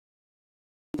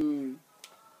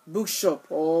bookshop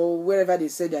or wherever they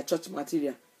sell their church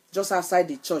material, just outside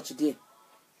the church there.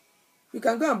 You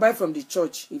can go and buy from the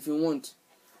church if you want,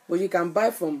 but you can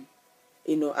buy from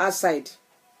outside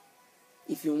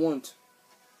if you want.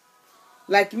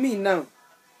 Like me now,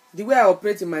 the way I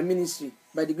operate in my ministry,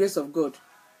 by the grace of God,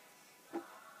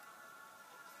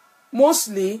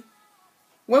 mostly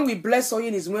when we bless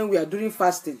oil is when we are doing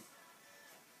fasting.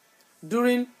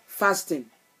 During fasting.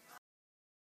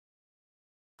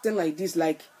 Something like this,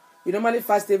 like we normally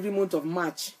fast every month of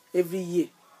March, every year.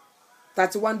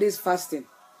 31 days fasting.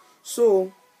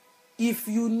 So, if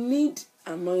you need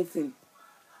anointing,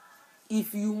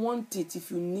 if you want it,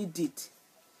 if you need it,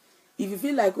 if you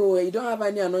feel like, you don't have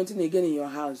any anointing again in your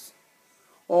house,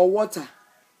 or water,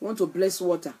 you want to bless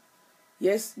water.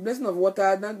 Yes, blessing of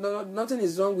water, nothing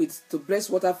is wrong with to bless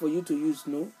water for you to use,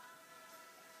 no.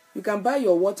 You can buy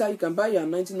your water, you can buy your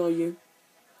anointing oil,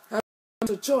 and come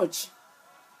to church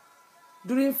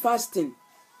during fasting.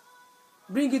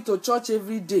 Bring it to church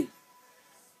every day.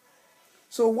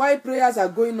 So while prayers are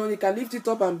going on, you can lift it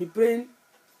up and be praying.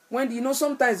 When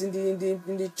sometimes in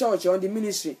the church or in the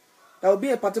ministry, there will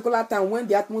be a particular time when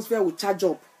the atmosphere will charge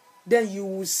up. Then you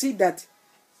will see that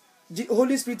the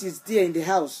Holy Spirit is there in the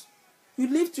house. You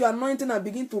lift your anointing and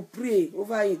begin to pray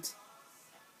over it.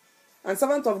 And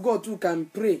servant of God too can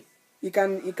pray. He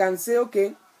can say,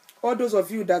 okay, all those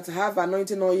of you that have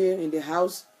anointing oil in the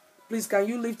house, please can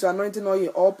you lift your anointing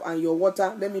oil up and your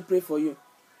water? Let me pray for you.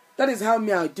 That is how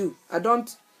me I do. I don't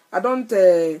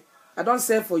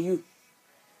sell for you.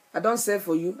 I don't sell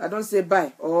for you. I don't say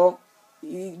buy, or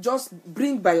you just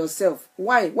bring by yourself.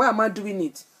 Why? Why am I doing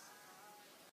it?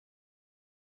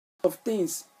 Of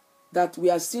things that we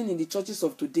are seeing in the churches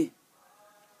of today.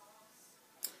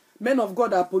 Men of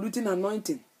God are polluting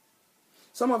anointing.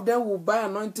 Some of them will buy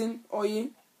anointing oil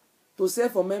to sell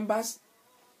for members.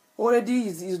 Already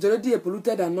is already a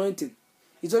polluted anointing.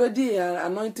 It's already an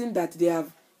anointing that they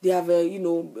have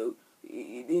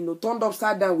turned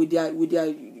upside down with their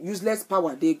useless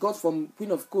power they got from Queen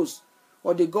of Coast,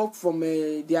 or they got from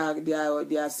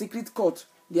their secret court,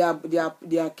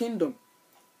 their kingdom.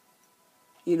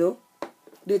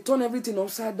 They turn everything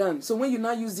upside down. So when you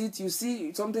now use it, you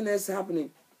see something else happening.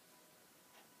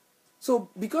 So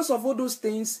because of all those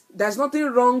things, there's nothing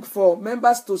wrong for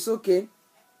members to say, okay,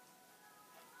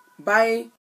 buy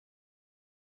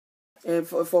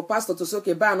for pastor to say,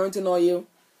 okay, buy anointing oil,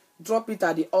 drop it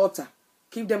at the altar,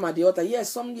 keep them at the altar. Yes,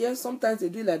 sometimes they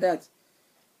do it like that.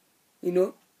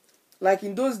 Like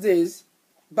in those days,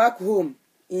 back home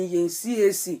in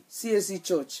CAC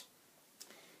church,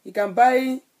 you can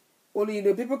buy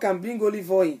people can bring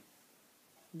olive oil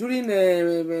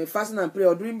during fasting and prayer,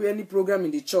 or during any program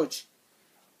in the church.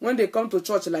 When they come to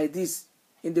church like this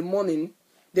in the morning,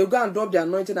 they'll go and drop the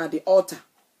anointing at the altar.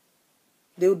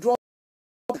 They'll drop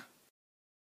it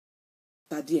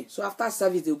there. So after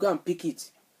service, they'll go and pick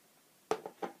it.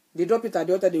 They drop it at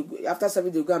the altar. After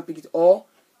service, they'll go and pick it. Or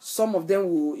some of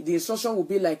them the instruction will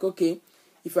be like, okay,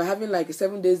 if you're having like a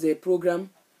 7 days program,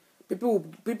 people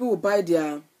will buy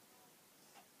their.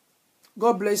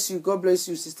 God bless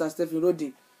you, Sister Stephanie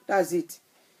Rodin. That's it.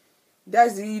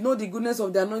 That's the goodness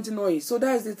of the anointing oil. So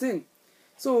that's the thing.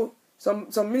 So some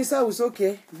minister will say,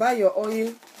 okay, buy your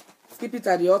oil, keep it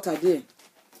at the altar there.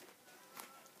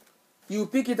 You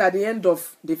pick it at the end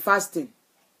of the fasting.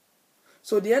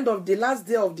 So the end of the last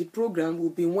day of the program will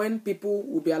be when people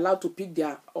will be allowed to pick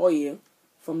their oil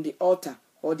from the altar,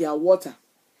 or their water.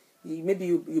 Maybe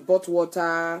you bought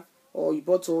water, or you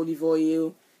bought olive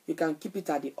oil. You can keep it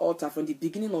at the altar from the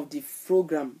beginning of the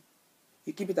program.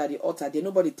 You keep it at the altar there.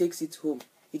 Nobody takes it home.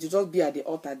 It will just be at the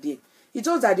altar there. It's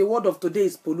just that the word of today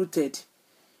is polluted.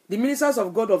 The ministers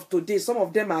of God of today, some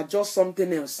of them are just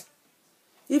something else.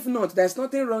 If not, there's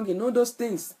nothing wrong in all those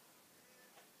things.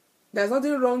 There's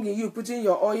nothing wrong in you putting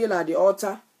your oil at the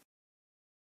altar.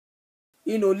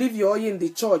 Leave your oil in the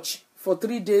church for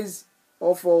 3 days,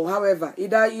 or for however,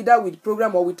 either with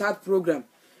program or without program.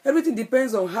 Everything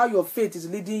depends on how your faith is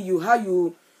leading you, how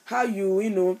you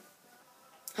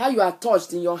are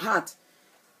touched in your heart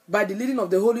by the leading of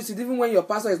the Holy Spirit, even when your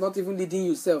pastor is not even leading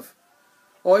yourself,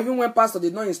 or even when pastor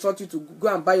did not instruct you to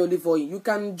go and buy olive oil. You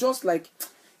can just, like,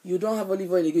 you don't have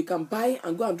olive oil, you can buy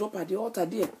and go and drop at the altar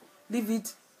there. Leave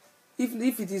it.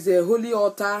 If it is a holy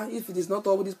altar, if it is not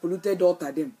all this polluted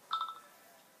altar, then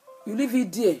you leave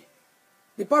it there.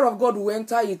 The power of God will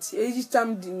enter it each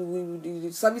time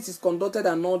the service is conducted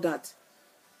and all that.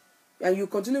 And you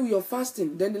continue with your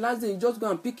fasting. Then the last day you just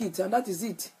go and pick it, and that is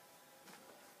it.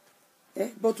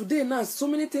 But today now, so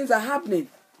many things are happening.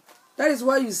 That is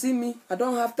why you see me. I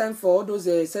don't have time for all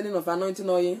those selling of anointing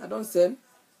oil. I don't sell.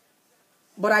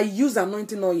 But I use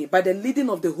anointing oil by the leading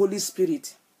of the Holy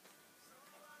Spirit.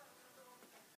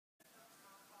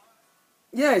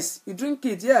 Yes, you drink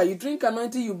it. Yeah, you drink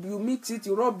anointing, you mix it,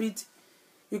 you rub it.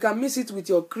 You can mix it with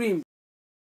your cream.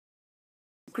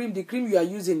 The cream you are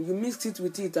using, you mix it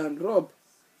with it and rub.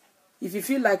 If you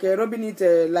feel like rubbing it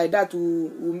like that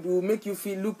will make you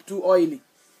look too oily,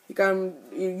 you can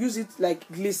use it like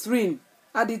glycerin.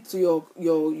 Add it to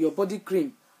your body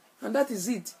cream, and that is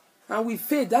it. And with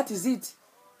faith, that is it.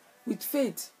 With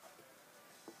faith.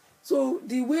 So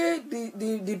the way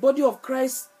the body of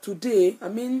Christ today,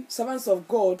 servants of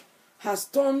God, has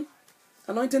turned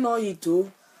anointing oil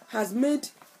to, has made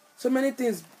so many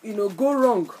things, go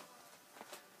wrong.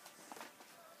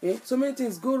 So many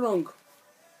things go wrong.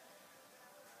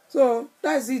 So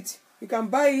that's it. You can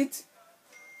buy it.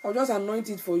 I'll just anoint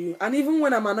it for you. And even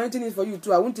when I'm anointing it for you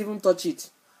too, I won't even touch it.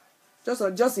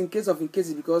 Just in case,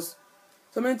 because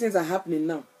so many things are happening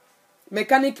now.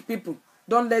 Mechanic people,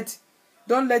 don't let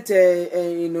normal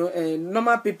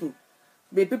people,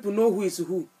 the people know who is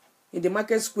who in the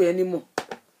market square anymore.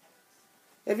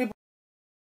 Everybody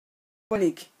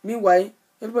mechanic. Meanwhile,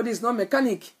 everybody is not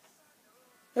mechanic.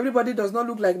 Everybody does not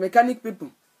look like mechanic people.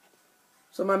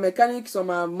 Some are mechanics, some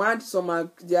are mad, some are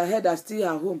their head are still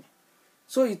at home.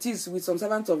 So it is with some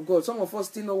servants of God. Some of us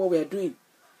still know what we are doing.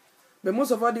 But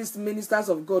most of all these ministers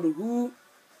of God who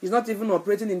is not even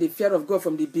operating in the fear of God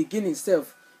from the beginning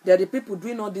itself, they are the people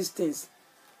doing all these things.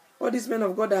 All these men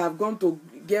of God that have gone to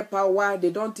get power, they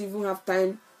don't even have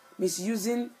time,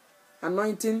 misusing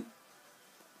anointing,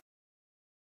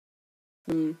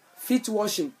 feet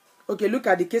washing. Okay, look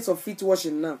at the case of feet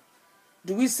washing now.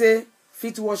 Do we say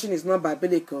feet washing is not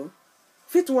biblical?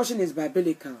 Feet washing is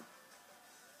biblical.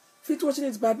 Feet washing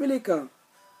is biblical.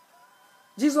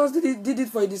 Jesus did it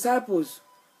for his disciples.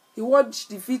 He washed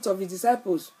the feet of his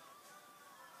disciples.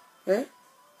 Eh?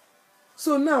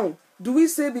 So now, do we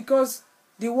say because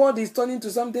the world is turning to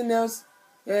something else,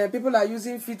 people are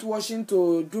using feet washing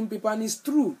to doom people? And it's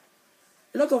true.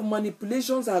 A lot of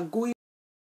manipulations are going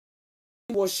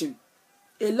on washing.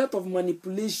 A lot of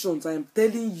manipulations, I am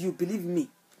telling you, believe me.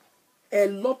 A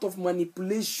lot of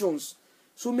manipulations.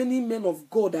 So many men of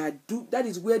God are do. That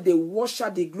is where they wash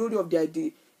out the glory of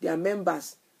their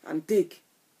members and take.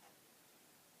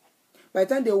 By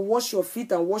the time they wash your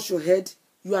feet and wash your head,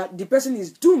 the person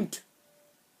is doomed.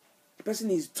 The person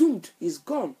is doomed. He's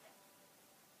gone.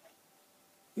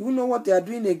 You won't know what they are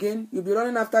doing again. You'll be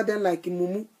running after them like a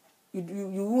mumu.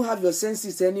 You won't have your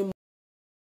senses anymore.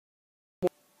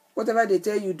 Whatever they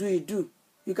tell you do, you do.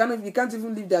 You can't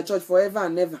even leave their church forever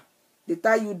and ever. They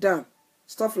tie you down.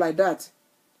 Stuff like that.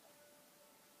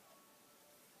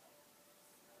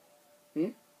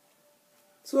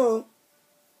 So,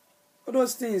 all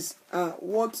those things are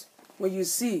what, when you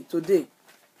see today,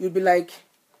 you'll be like,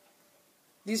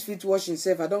 this feet washing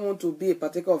self, I don't want to be a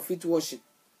partaker of feet washing.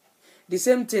 The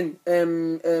same thing,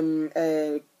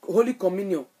 Holy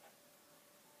Communion.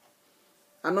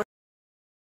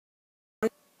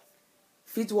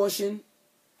 Feet washing,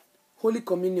 Holy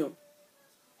Communion.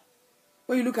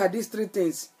 When you look at these three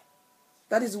things,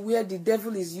 that is where the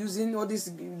devil is using all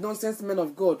these nonsense men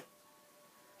of God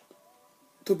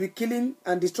to be killing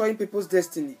and destroying people's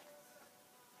destiny.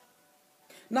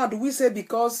 Now, do we say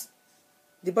because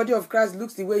the body of Christ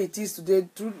looks the way it is today,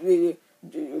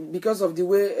 because of the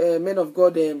way men of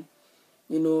God,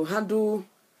 handle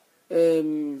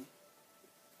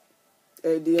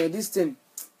this thing,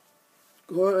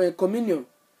 communion?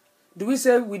 Do we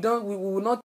say we will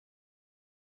not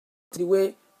the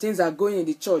way things are going in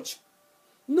the church?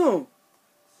 No.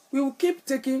 We will keep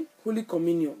taking Holy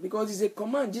Communion because it's a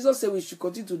command. Jesus said we should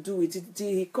continue to do it till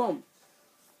he come.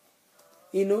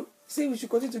 Say we should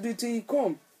continue to do it till he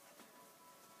come.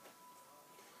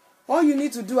 All you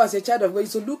need to do as a child of God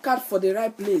is to look out for the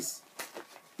right place.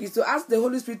 Is to ask the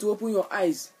Holy Spirit to open your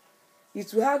eyes. Is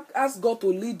to ask God to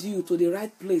lead you to the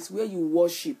right place where you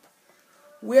worship,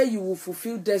 where you will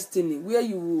fulfill destiny, where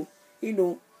you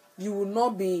will, you will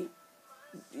not be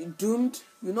doomed,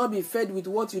 you will not be fed with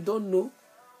what you don't know,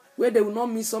 where they will not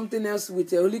mix something else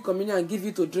with a Holy Communion and give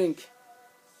you to drink,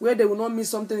 where they will not mix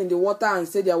something in the water and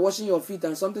say they are washing your feet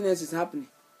and something else is happening,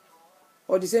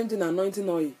 or the same thing, anointing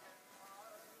oil.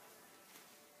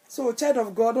 So, child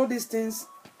of God, all these things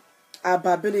are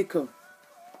biblical,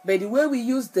 but the way we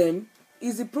use them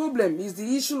is the problem, is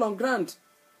the issue on ground.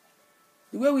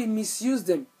 The way we misuse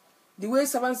them, the way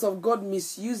servants of God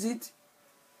misuse it,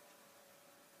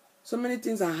 so many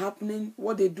things are happening,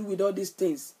 what they do with all these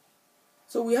things.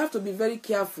 So we have to be very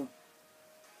careful.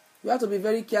 We have to be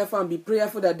very careful and be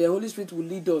prayerful that the Holy Spirit will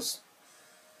lead us.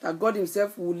 That God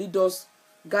himself will lead us,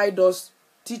 guide us,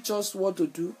 teach us what to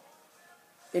do.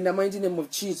 In the mighty name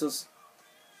of Jesus.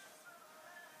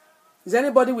 Is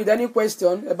anybody with any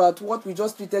question about what we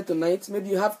just treated tonight? Maybe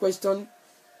you have question,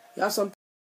 you have something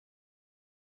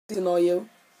in oil,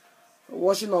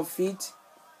 washing of feet,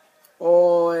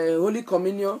 or Holy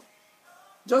Communion.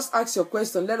 Just ask your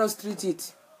question. Let us treat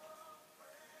it.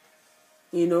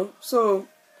 So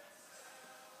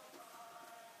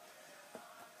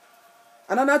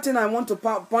another thing I want to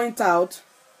point out,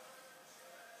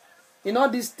 in all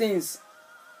these things,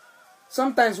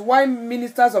 sometimes why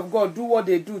ministers of God do what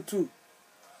they do too.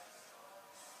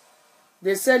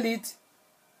 They sell it,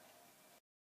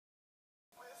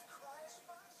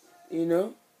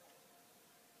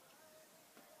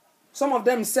 some of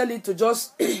them sell it to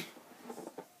just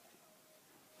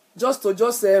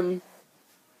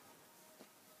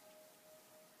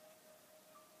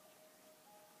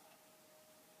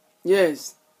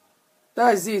yes,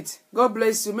 that is it. God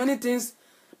bless you. Many things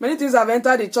have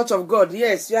entered the church of God.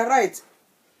 Yes, you are right.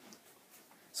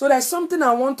 So there's something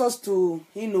I want us to,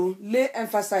 lay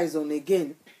emphasis on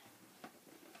again.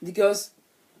 Because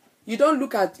you don't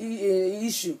look at an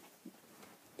issue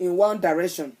in one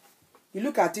direction. You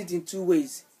look at it in two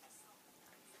ways.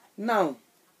 Now,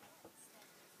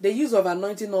 the use of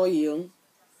anointing oil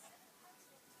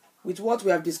with what we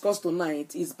have discussed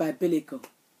tonight is biblical.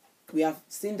 We have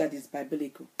seen that it's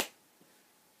biblical.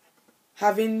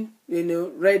 Having,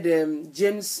 read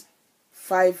James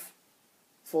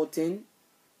 5:14,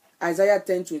 Isaiah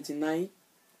 10:29,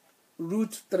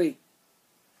 Ruth 3.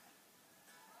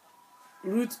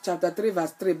 Ruth chapter 3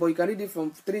 verse 3, but you can read it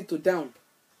from 3 to down.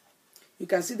 You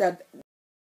can see that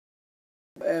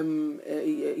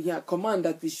command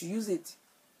that we should use it.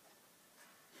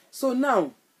 So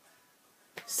now,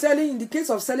 selling, in the case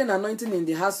of selling anointing in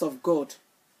the house of God,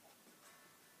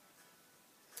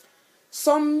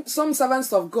 some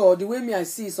servants of God, the way me I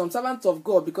see some servants of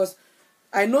God, because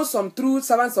I know some true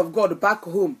servants of God back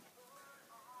home.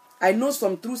 I know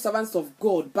some true servants of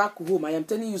God back home. I am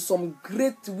telling you, some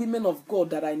great women of God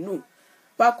that I know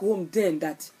back home then,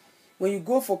 that when you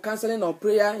go for counseling or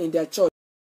prayer in their church,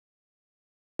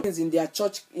 this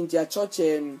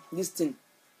thing,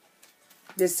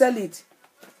 they sell it,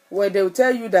 where they will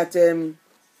tell you that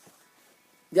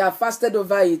they are fasted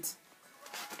over it.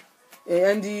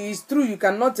 And it's true, you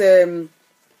cannot,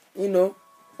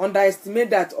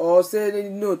 underestimate that or say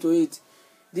no to it.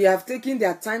 They have taken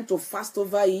their time to fast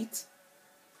over it.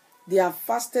 They have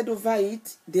fasted over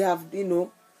it. They have,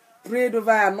 prayed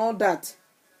over it and all that.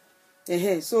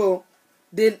 So,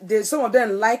 they some of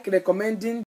them like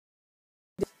recommending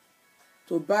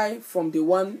to buy from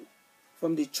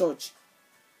the church,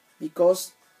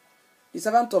 because the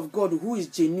servant of God who is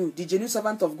genuine, the genuine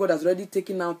servant of God has already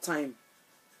taken out time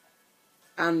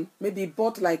and maybe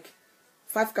bought like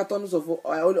 5 cartons of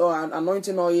oil or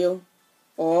anointing oil,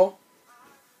 or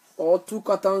 2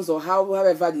 cartons, or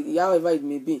however it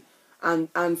may be, and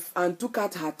took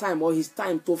out her time or his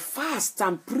time to fast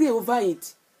and pray over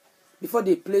it before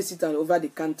they place it over the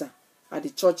counter at the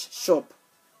church shop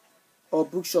or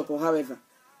bookshop or however.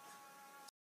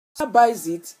 Who buys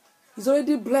it, he's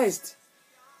already blessed.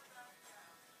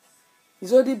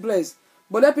 He's already blessed.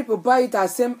 But let people buy it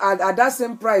at that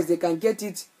same price they can get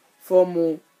it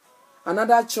from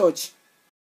another church.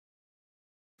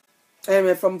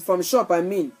 From shop, I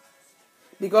mean.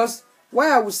 Because why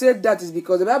I would say that is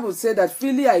because the Bible said that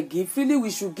freely I give, freely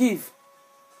we should give.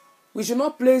 We should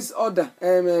not place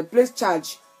place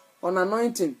charge on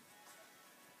anointing.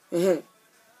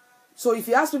 So if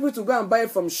you ask people to go and buy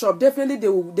it from shop, definitely they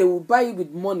will buy it with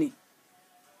money.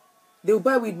 They will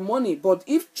buy with money. But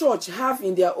if church have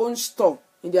in their own store,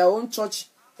 in their own church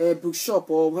bookshop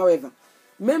or however,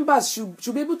 members should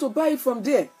be able to buy it from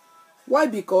there. Why?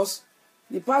 Because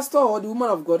the pastor or the woman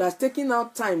of God has taken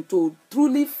out time to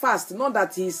truly fast. Not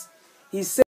that he's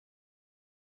saying,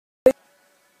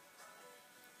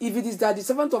 if it is that the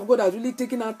servant of God has really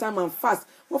taken out time and fast,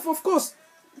 well, of course,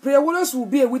 prayer warriors will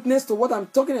be a witness to what I'm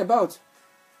talking about.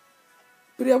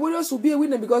 Prayer warriors will be a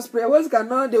witness, because prayer warriors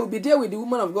they will be there with the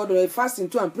woman of God fasting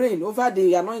too and praying over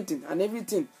the anointing and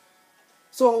everything.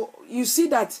 So you see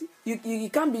that you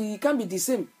can't be the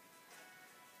same.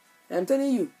 I'm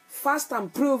telling you, fast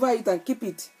and pray over it and keep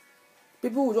it.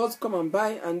 People will just come and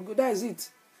buy and go, that is it.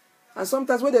 And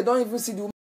sometimes when they don't even see the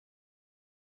woman,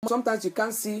 sometimes you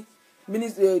can't see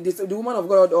the woman of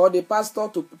God or the pastor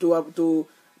to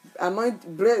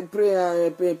anoint,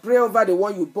 pray over the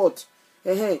one you bought.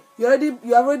 You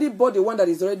have already bought the one that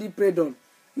is already prayed on.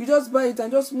 You just buy it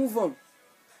and just move on.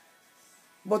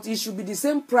 But it should be the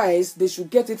same price. They should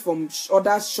get it from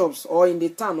other shops or in the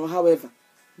town or however.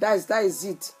 That is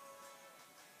it.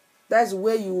 That's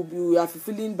where you are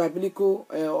fulfilling biblical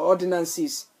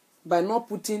ordinances, by not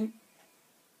putting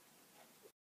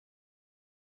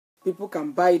people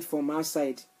can buy it from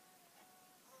outside.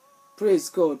 Praise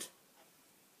God.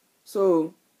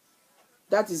 So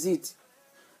that is it.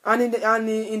 And in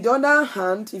the other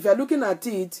hand, if you are looking at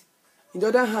it, in the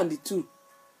other hand too,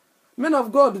 men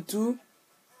of God too,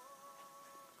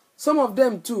 some of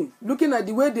them too, looking at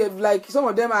the way they've, like some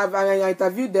of them, I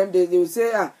interviewed them, they will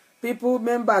say, people,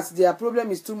 members, their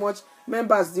problem is too much.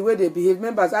 Members, the way they behave,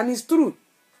 members, and it's true.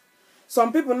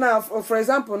 Some people now, for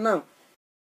example, now,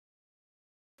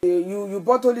 you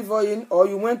bought olive oil, or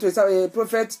you went to a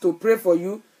prophet to pray for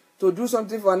you, to do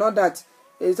something for another.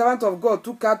 A servant of God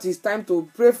took out his time to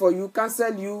pray for you,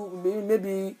 counsel you,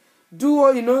 maybe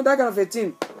do, that kind of a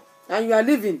thing, and you are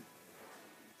leaving.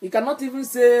 You cannot even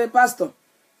say, Pastor,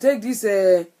 take this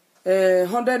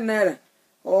 100 naira.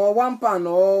 Or £1,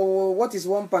 or what is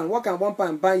 £1? What can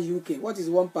 £1 buy in UK? What is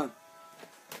 £1?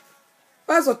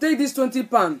 Pastor, take this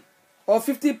 £20 or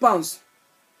 £50,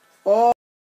 or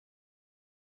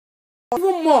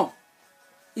even more.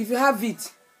 If you have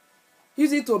it,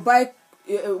 use it to buy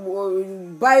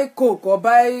Coke or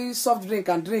buy soft drink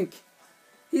and drink.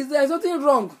 There is nothing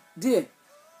wrong there.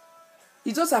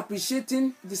 It's just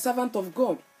appreciating the servant of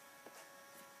God.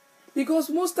 Because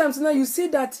most times now you see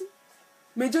that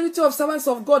majority of servants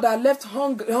of God are left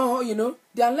hungry,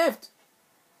 they are left.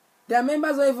 Their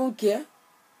members don't even care.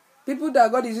 People that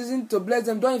God is using to bless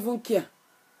them don't even care.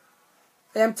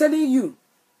 I am telling you,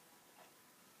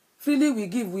 freely we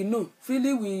give, we know.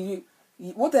 Freely we...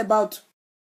 What about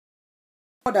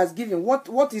God has given?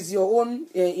 What is your own,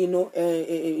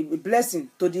 blessing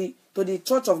to the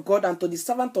church of God and to the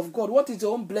servant of God? What is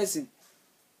your own blessing?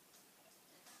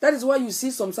 That is why you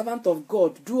see some servant of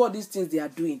God do all these things they are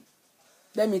doing.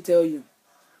 Let me tell you.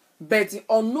 But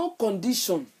on no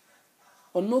condition,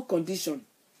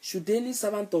 should any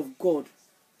servant of God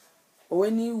or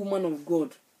any woman of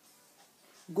God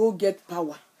go get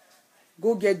power,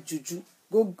 go get juju,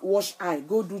 go wash eye,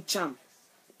 go do charm,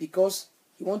 because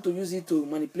he want to use it to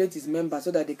manipulate his members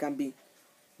so that they can be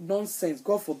nonsense.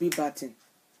 God forbid bad thing.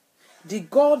 The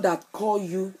God that called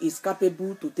you is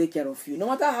capable to take care of you, no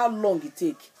matter how long it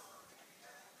takes.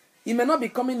 It may not be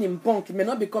coming in bulk, it may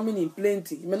not be coming in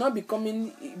plenty, it may not be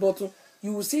coming, but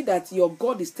you will see that your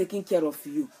God is taking care of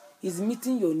you. He's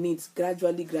meeting your needs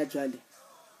gradually.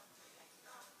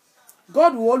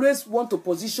 God will always want to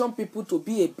position people to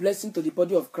be a blessing to the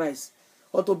body of Christ,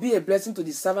 or to be a blessing to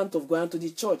the servant of God and to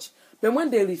the church. But when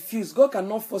they refuse, God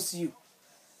cannot force you.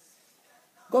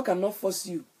 God cannot force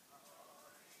you.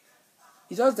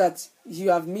 It's just that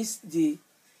you have missed the...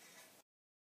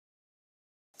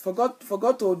 For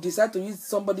God to decide to use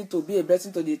somebody to be a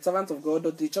blessing to the servant of God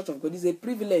or the church of God is a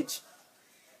privilege.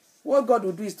 What God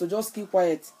will do is to just keep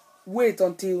quiet, wait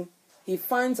until he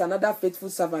finds another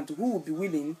faithful servant who will be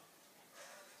willing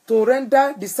to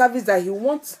render the service that he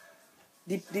wants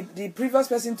the previous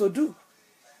person to do.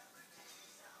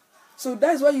 So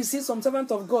that's why you see some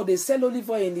servants of God, they sell olive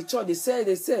oil in the church, they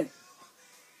sell.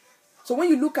 So when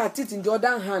you look at it in the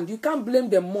other hand, you can't blame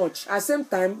them much. At the same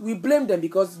time, we blame them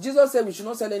because Jesus said we should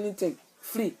not sell anything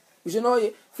free. We should not...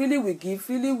 Freely we give,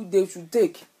 freely they should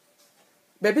take.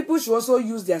 But people should also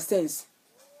use their sense.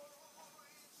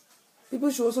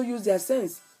 People should also use their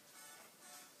sense.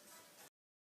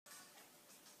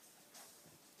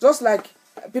 Just like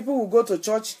people who go to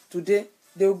church today,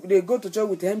 they go to church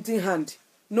with empty hand,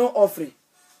 no offering.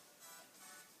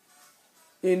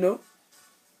 You know?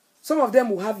 Some of them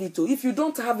will have it too. If you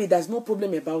don't have it, there's no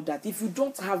problem about that. If you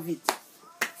don't have it,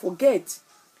 forget.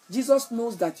 Jesus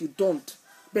knows that you don't.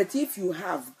 But if you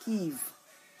have, give.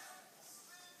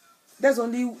 That's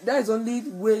only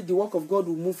way the work of God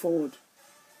will move forward.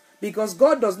 Because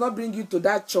God does not bring you to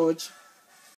that church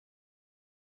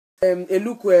a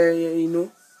look where,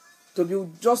 to be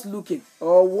just looking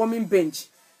or warming bench.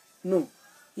 No.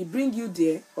 He bring you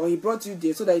there, or he brought you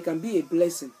there so that you can be a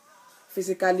blessing.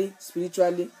 Physically,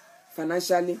 spiritually,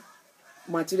 financially,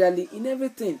 materially, in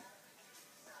everything.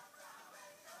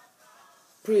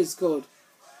 Praise God.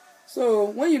 So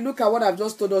when you look at what I've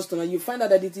just told us tonight, you find out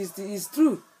that it is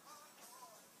true.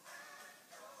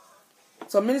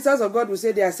 Some ministers of God will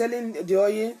say they are selling the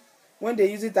oil. When they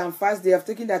use it and fast, they have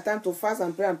taken their time to fast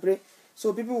and pray.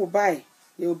 So people will buy.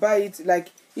 They will buy it,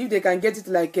 like, if they can get it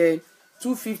like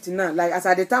 $250 now. Like, as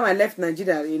at the time I left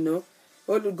Nigeria,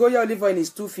 Goya olive oil is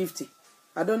 $250.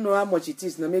 I don't know how much it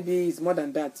is now. Maybe it's more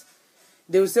than that.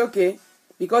 They will say, okay,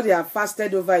 because they have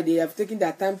fasted over it, they have taken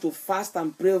their time to fast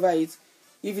and pray over it.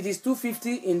 If it is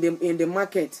 $250 in the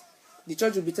market, the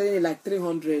church will be telling you like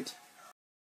 300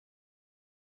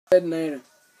 naira.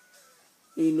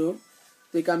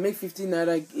 They can make 50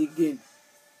 naira again.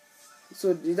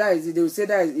 So that is, they will say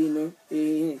that,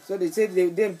 so they say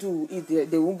them too will eat,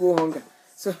 they won't go hunger.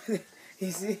 So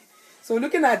you see, so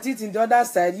looking at it in the other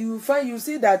side, you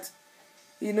see that,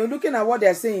 looking at what they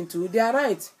are saying too, they are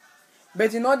right.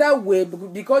 But in other way,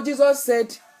 because Jesus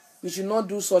said we should not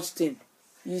do such thing.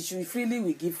 You should freely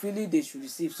we give, freely they should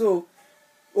receive. So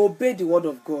obey the word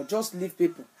of God. Just leave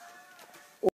people.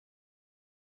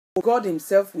 God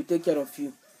himself will take care of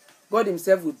you. God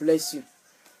himself will bless you.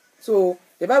 So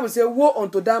the Bible says, woe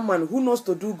unto that man who knows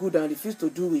to do good and refuse to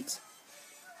do it.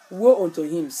 Woe unto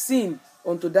him. Sin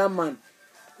unto that man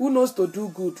who knows to do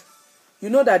good. You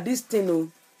know that this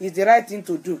thing is the right thing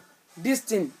to do. This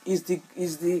thing is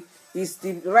the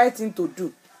right thing to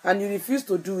do. And you refuse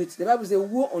to do it. The Bible says,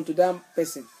 woe unto that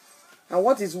person. And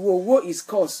what is woe? Woe is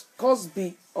curse. Curse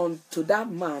be unto that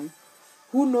man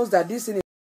who knows that this thing is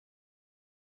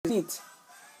it.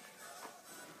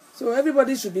 So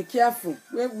everybody should be careful.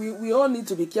 We all need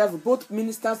to be careful. Both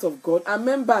ministers of God and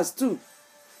members too.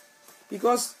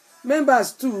 Because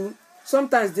members too,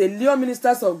 sometimes they lure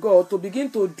ministers of God to begin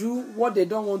to do what they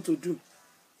don't want to do.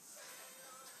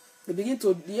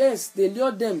 They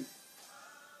lure them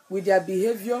with their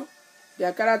behavior,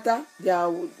 their character, their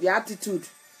attitude.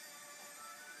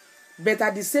 But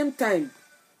at the same time,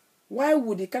 why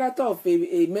would the character of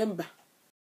a member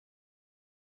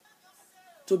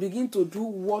to begin to do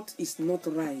what is not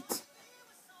right?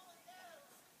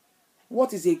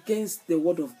 What is against the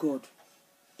word of God?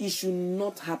 it should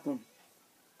not happen.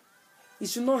 It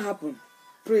should not happen.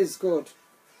 Praise God.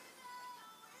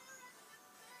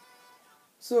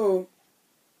 So,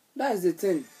 that is the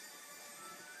thing.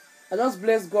 I just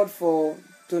bless God for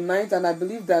tonight, and I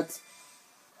believe that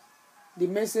the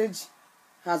message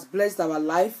has blessed our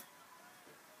life.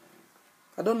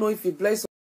 I don't know if it blessed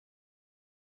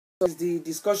the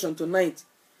discussion tonight.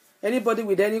 Anybody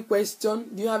with any question?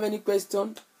 Do you have any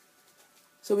question?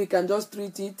 So we can just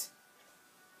treat it.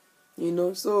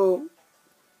 So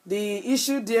the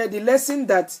issue there, the lesson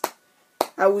that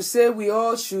I would say we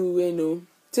all should,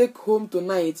 take home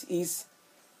tonight is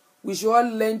we should all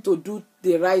learn to do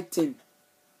the right thing.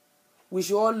 We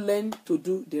should all learn to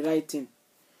do the right thing.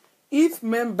 If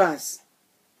members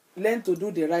learn to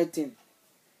do the right thing,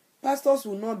 pastors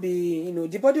will not be,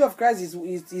 the body of Christ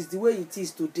is the way it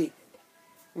is today.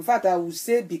 In fact, I would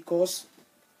say because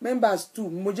members too,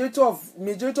 majority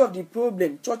of the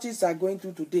problem churches are going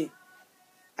through today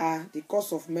are the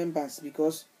cause of members.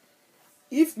 Because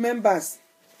if members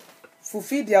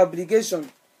fulfill their obligation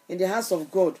in the hands of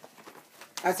God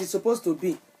as it's supposed to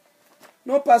be,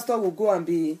 no pastor will go and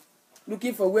be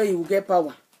looking for where he will get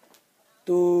power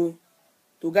to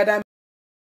gather.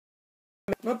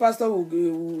 No pastor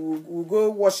will go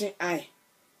washing eye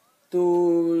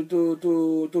to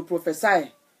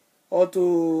prophesy or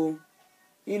to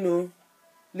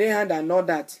lay hand and all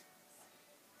that.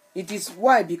 It is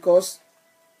why? Because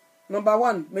number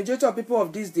one, majority of people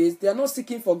of these days, they are not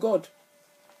seeking for God.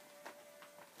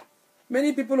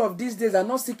 Many people of these days are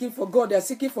not seeking for God. They are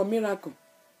seeking for miracle.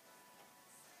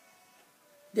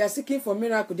 They are seeking for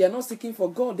miracle. They are not seeking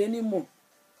for God anymore.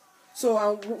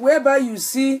 So whereby you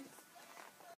see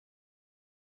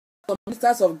some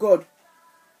ministers of God,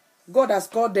 God has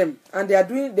called them, and they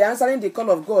are answering the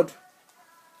call of God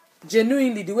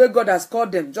genuinely, the way God has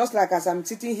called them. Just like as I'm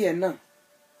sitting here now,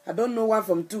 I don't know one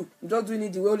from two. I'm just doing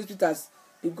it the way Holy Spirit has,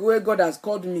 the way God has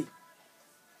called me.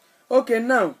 Okay,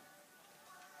 now,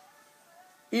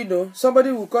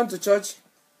 somebody will come to church.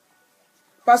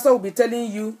 Pastor will be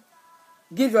telling you,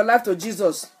 give your life to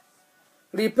Jesus.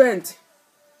 Repent.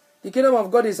 The kingdom of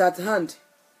God is at hand.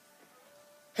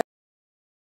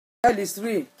 Hell is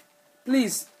real.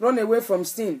 Please run away from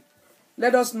sin.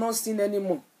 Let us not sin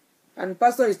anymore. And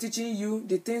pastor is teaching you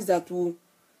the things that will,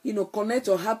 connect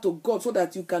your heart to God, so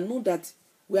that you can know that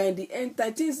we are in the end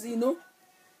time. Things,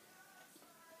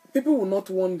 people will not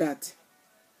want that.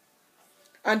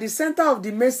 And the center of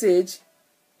the message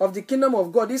of the kingdom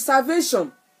of God is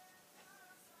salvation.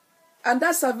 And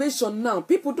that salvation now,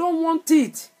 people don't want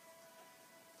it.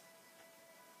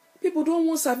 People don't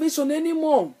want salvation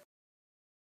anymore.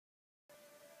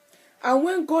 And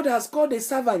when God has called a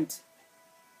servant,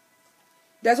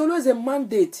 there's always a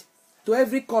mandate to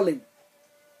every calling.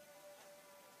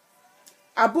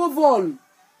 Above all,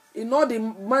 in all the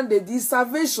mandate, the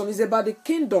salvation is about the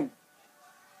kingdom.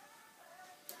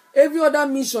 Every other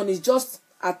mission is just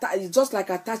like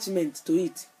attachment to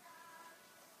it.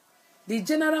 The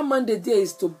general mandate there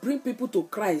is to bring people to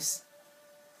Christ.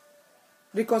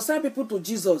 Reconcile people to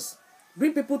Jesus.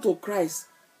 Bring people to Christ.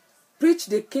 Preach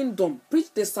the kingdom.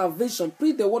 Preach the salvation.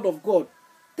 Preach the word of God.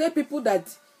 Tell people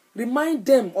that, remind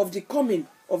them of the coming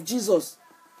of Jesus.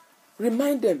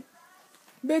 Remind them.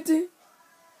 Betty,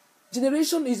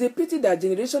 generation is a pity that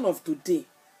generation of today,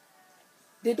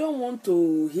 they don't want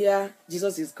to hear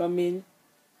Jesus is coming,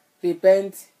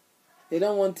 repent. They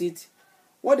don't want it.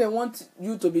 What they want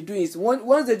you to be doing is,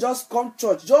 once they just come to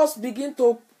church, just begin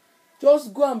to,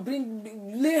 just go and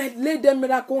lay them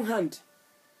miracle hand.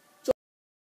 Just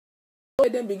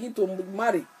let them begin to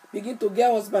marry, begin to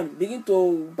get husband, begin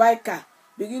to buy car,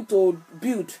 begin to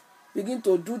build, begin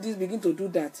to do this, begin to do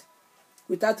that,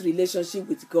 without relationship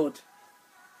with God,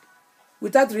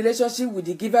 without relationship with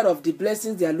the giver of the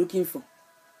blessings they are looking for.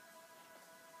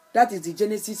 That is the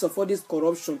genesis of all this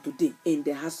corruption today in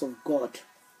the house of God.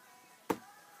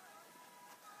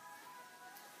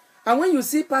 And when you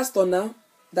see pastor now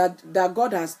that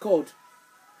God has called,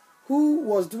 who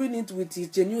was doing it with his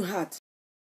genuine heart,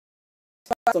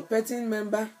 supporting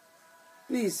member,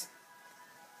 please,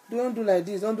 don't do like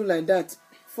this, don't do like that.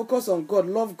 Focus on God,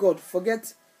 love God,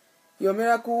 forget your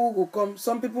miracle will come.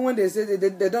 Some people, when they say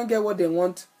they don't get what they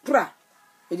want,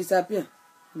 they disappear.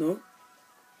 No.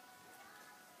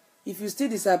 If you still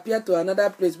disappear to another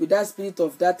place with that spirit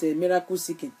of that miracle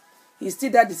seeking, it's still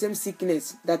that the same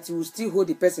sickness that you will still hold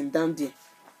the person down there.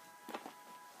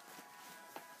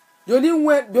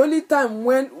 The only time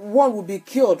when one will be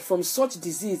cured from such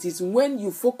disease is when you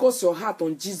focus your heart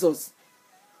on Jesus.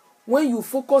 When you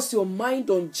focus your mind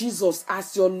on Jesus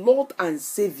as your Lord and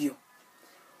Savior.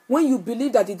 When you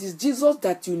believe that it is Jesus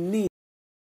that you need.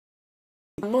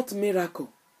 not miracle.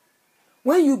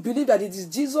 When you believe that it is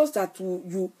Jesus that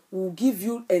will give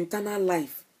you eternal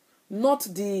life, not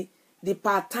the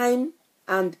part-time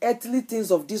and earthly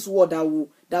things of this world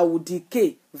that will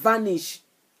decay, vanish,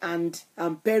 and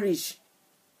perish.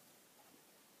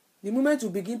 The moment you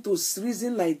begin to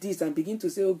reason like this and begin to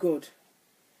say, "Oh God,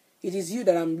 it is you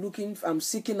that I'm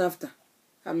seeking after.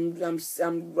 I'm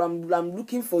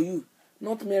looking for you,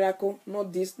 not miracle,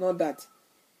 not this, not that."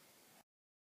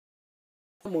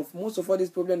 Most of all these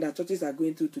problems that churches are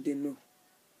going through today, no.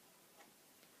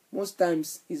 Most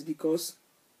times it's because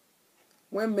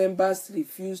when members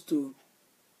refuse to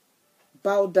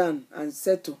bow down and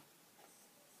settle,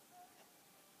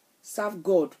 serve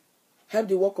God, help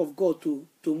the work of God to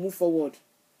move forward,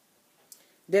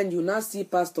 then you now see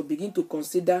pastor begin to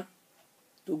consider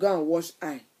to go and wash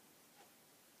eye,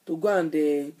 to go and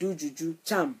do juju,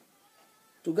 charm,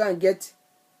 to go and get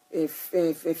a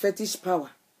fetish power,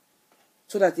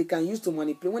 so that he can use to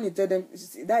manipulate. When he tell them,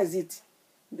 that is it,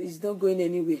 it's not going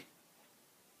anywhere.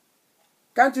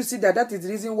 Can't you see that is the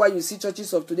reason why you see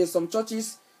churches of today? Some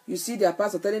churches, you see their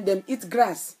pastor telling them, eat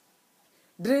grass,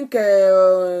 drink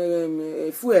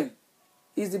fuel,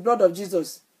 is the blood of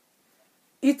Jesus,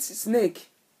 eat snake,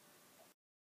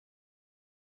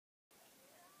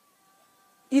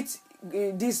 eat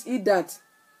this, eat that.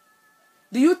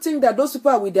 Do you think that those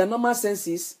people are with their normal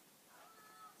senses?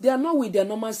 They are not with their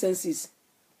normal senses.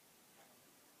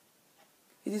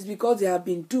 It is because they have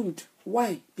been doomed.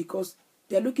 Why? Because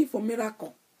they are looking for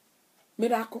miracle.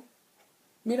 Miracle.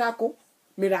 Miracle.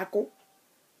 Miracle.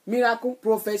 Miracle.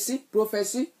 Prophecy.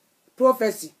 Prophecy.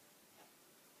 Prophecy.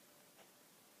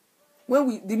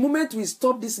 The moment we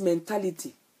stop this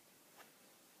mentality,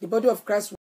 the body of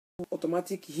Christ will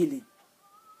automatic healing.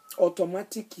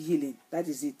 Automatic healing. That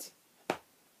is it.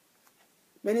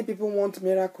 Many people want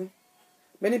miracle.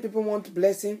 Many people want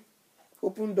blessing,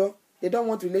 open door. They don't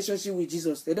want relationship with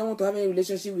Jesus. They don't want to have any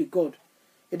relationship with God.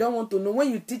 They don't want to know.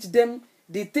 When you teach them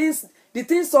the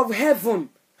things of heaven,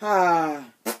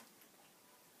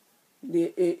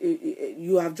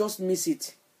 you have just missed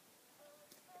it.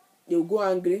 They will go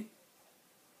angry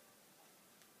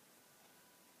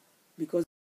because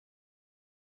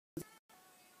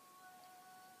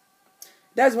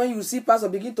that's when you see pastor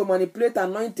begin to manipulate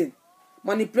anointing,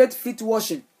 manipulate feet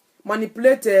washing,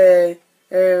 manipulate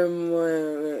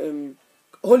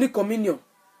Holy Communion.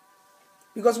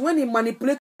 Because when he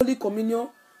manipulates Holy Communion,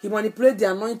 he manipulates the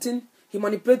anointing, he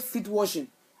manipulates feet washing.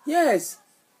 Yes,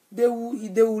 they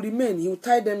will remain. He will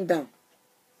tie them down.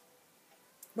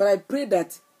 But I pray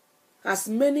that as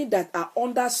many that are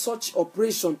under such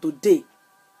operation today,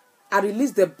 I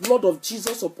release the blood of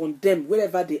Jesus upon them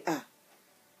wherever they are.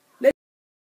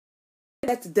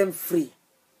 Let them free.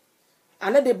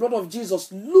 And let the blood of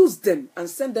Jesus loose them and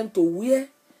send them to where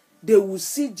they will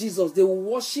see Jesus. They will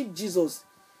worship Jesus.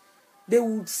 They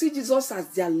will see Jesus as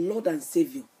their Lord and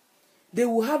Savior. They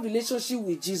will have relationship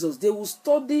with Jesus. They will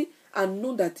study and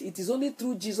know that it is only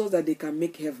through Jesus that they can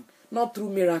make heaven. Not through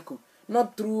miracle.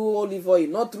 Not through olive oil.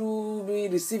 Not through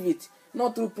receive it.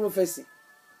 Not through prophecy.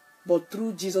 But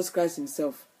through Jesus Christ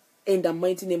himself. In the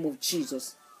mighty name of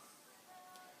Jesus.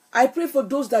 I pray for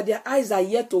those that their eyes are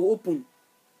yet to open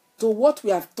to what we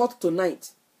have taught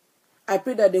tonight. I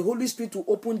pray that the Holy Spirit will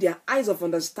open their eyes of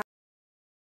understanding.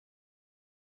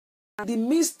 The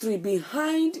mystery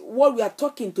behind what we are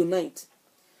talking tonight.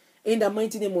 In the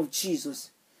mighty name of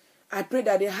Jesus. I pray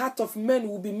that the heart of men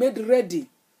will be made ready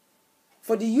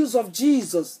for the use of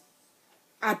Jesus.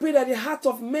 I pray that the heart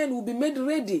of men will be made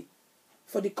ready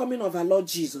for the coming of our Lord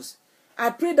Jesus.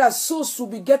 I pray that souls will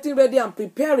be getting ready and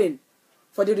preparing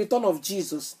for the return of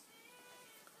Jesus,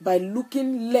 by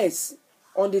looking less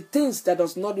on the things that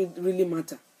does not really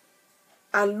matter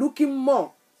and looking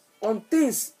more on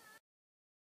things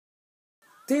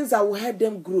that will help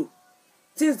them grow,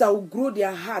 things that will grow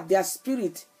their heart, their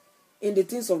spirit in the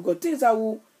things of God, things that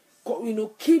will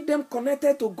keep them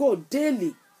connected to God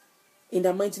daily in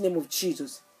the mighty name of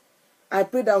Jesus. I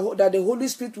pray that the Holy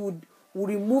Spirit will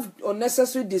remove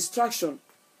unnecessary distraction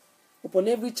upon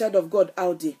every child of God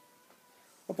out there,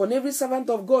 upon every servant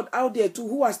of God out there too,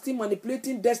 who are still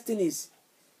manipulating destinies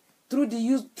through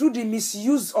the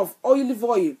misuse of olive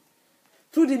oil,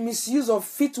 through the misuse of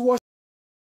feet wash,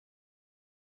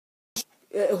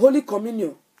 Holy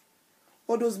Communion.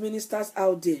 All those ministers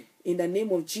out there, in the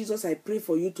name of Jesus, I pray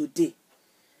for you today.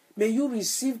 May you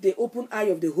receive the open eye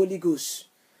of the Holy Ghost.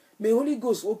 May Holy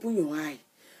Ghost open your eye.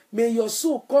 May your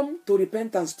soul come to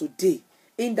repentance today,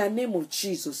 in the name of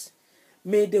Jesus.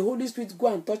 May the Holy Spirit go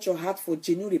and touch your heart for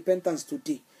genuine repentance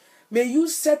today. May you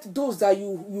set those that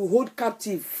you hold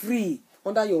captive free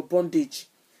under your bondage,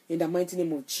 in the mighty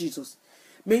name of Jesus.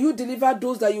 May you deliver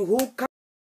those that you hold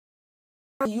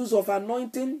use of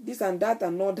anointing, this and that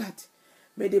and all that.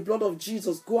 May the blood of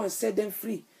Jesus go and set them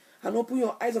free and open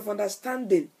your eyes of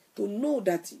understanding to know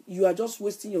that you are just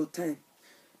wasting your time.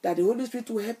 That the Holy Spirit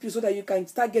will help you so that you can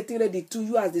start getting ready to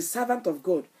you as the servant of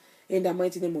God in the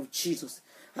mighty name of Jesus.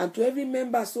 And to every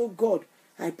member, so God,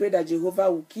 I pray that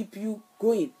Jehovah will keep you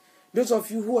going. Those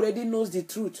of you who already knows the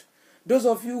truth, those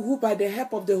of you who by the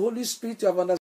help of the Holy Spirit you have understood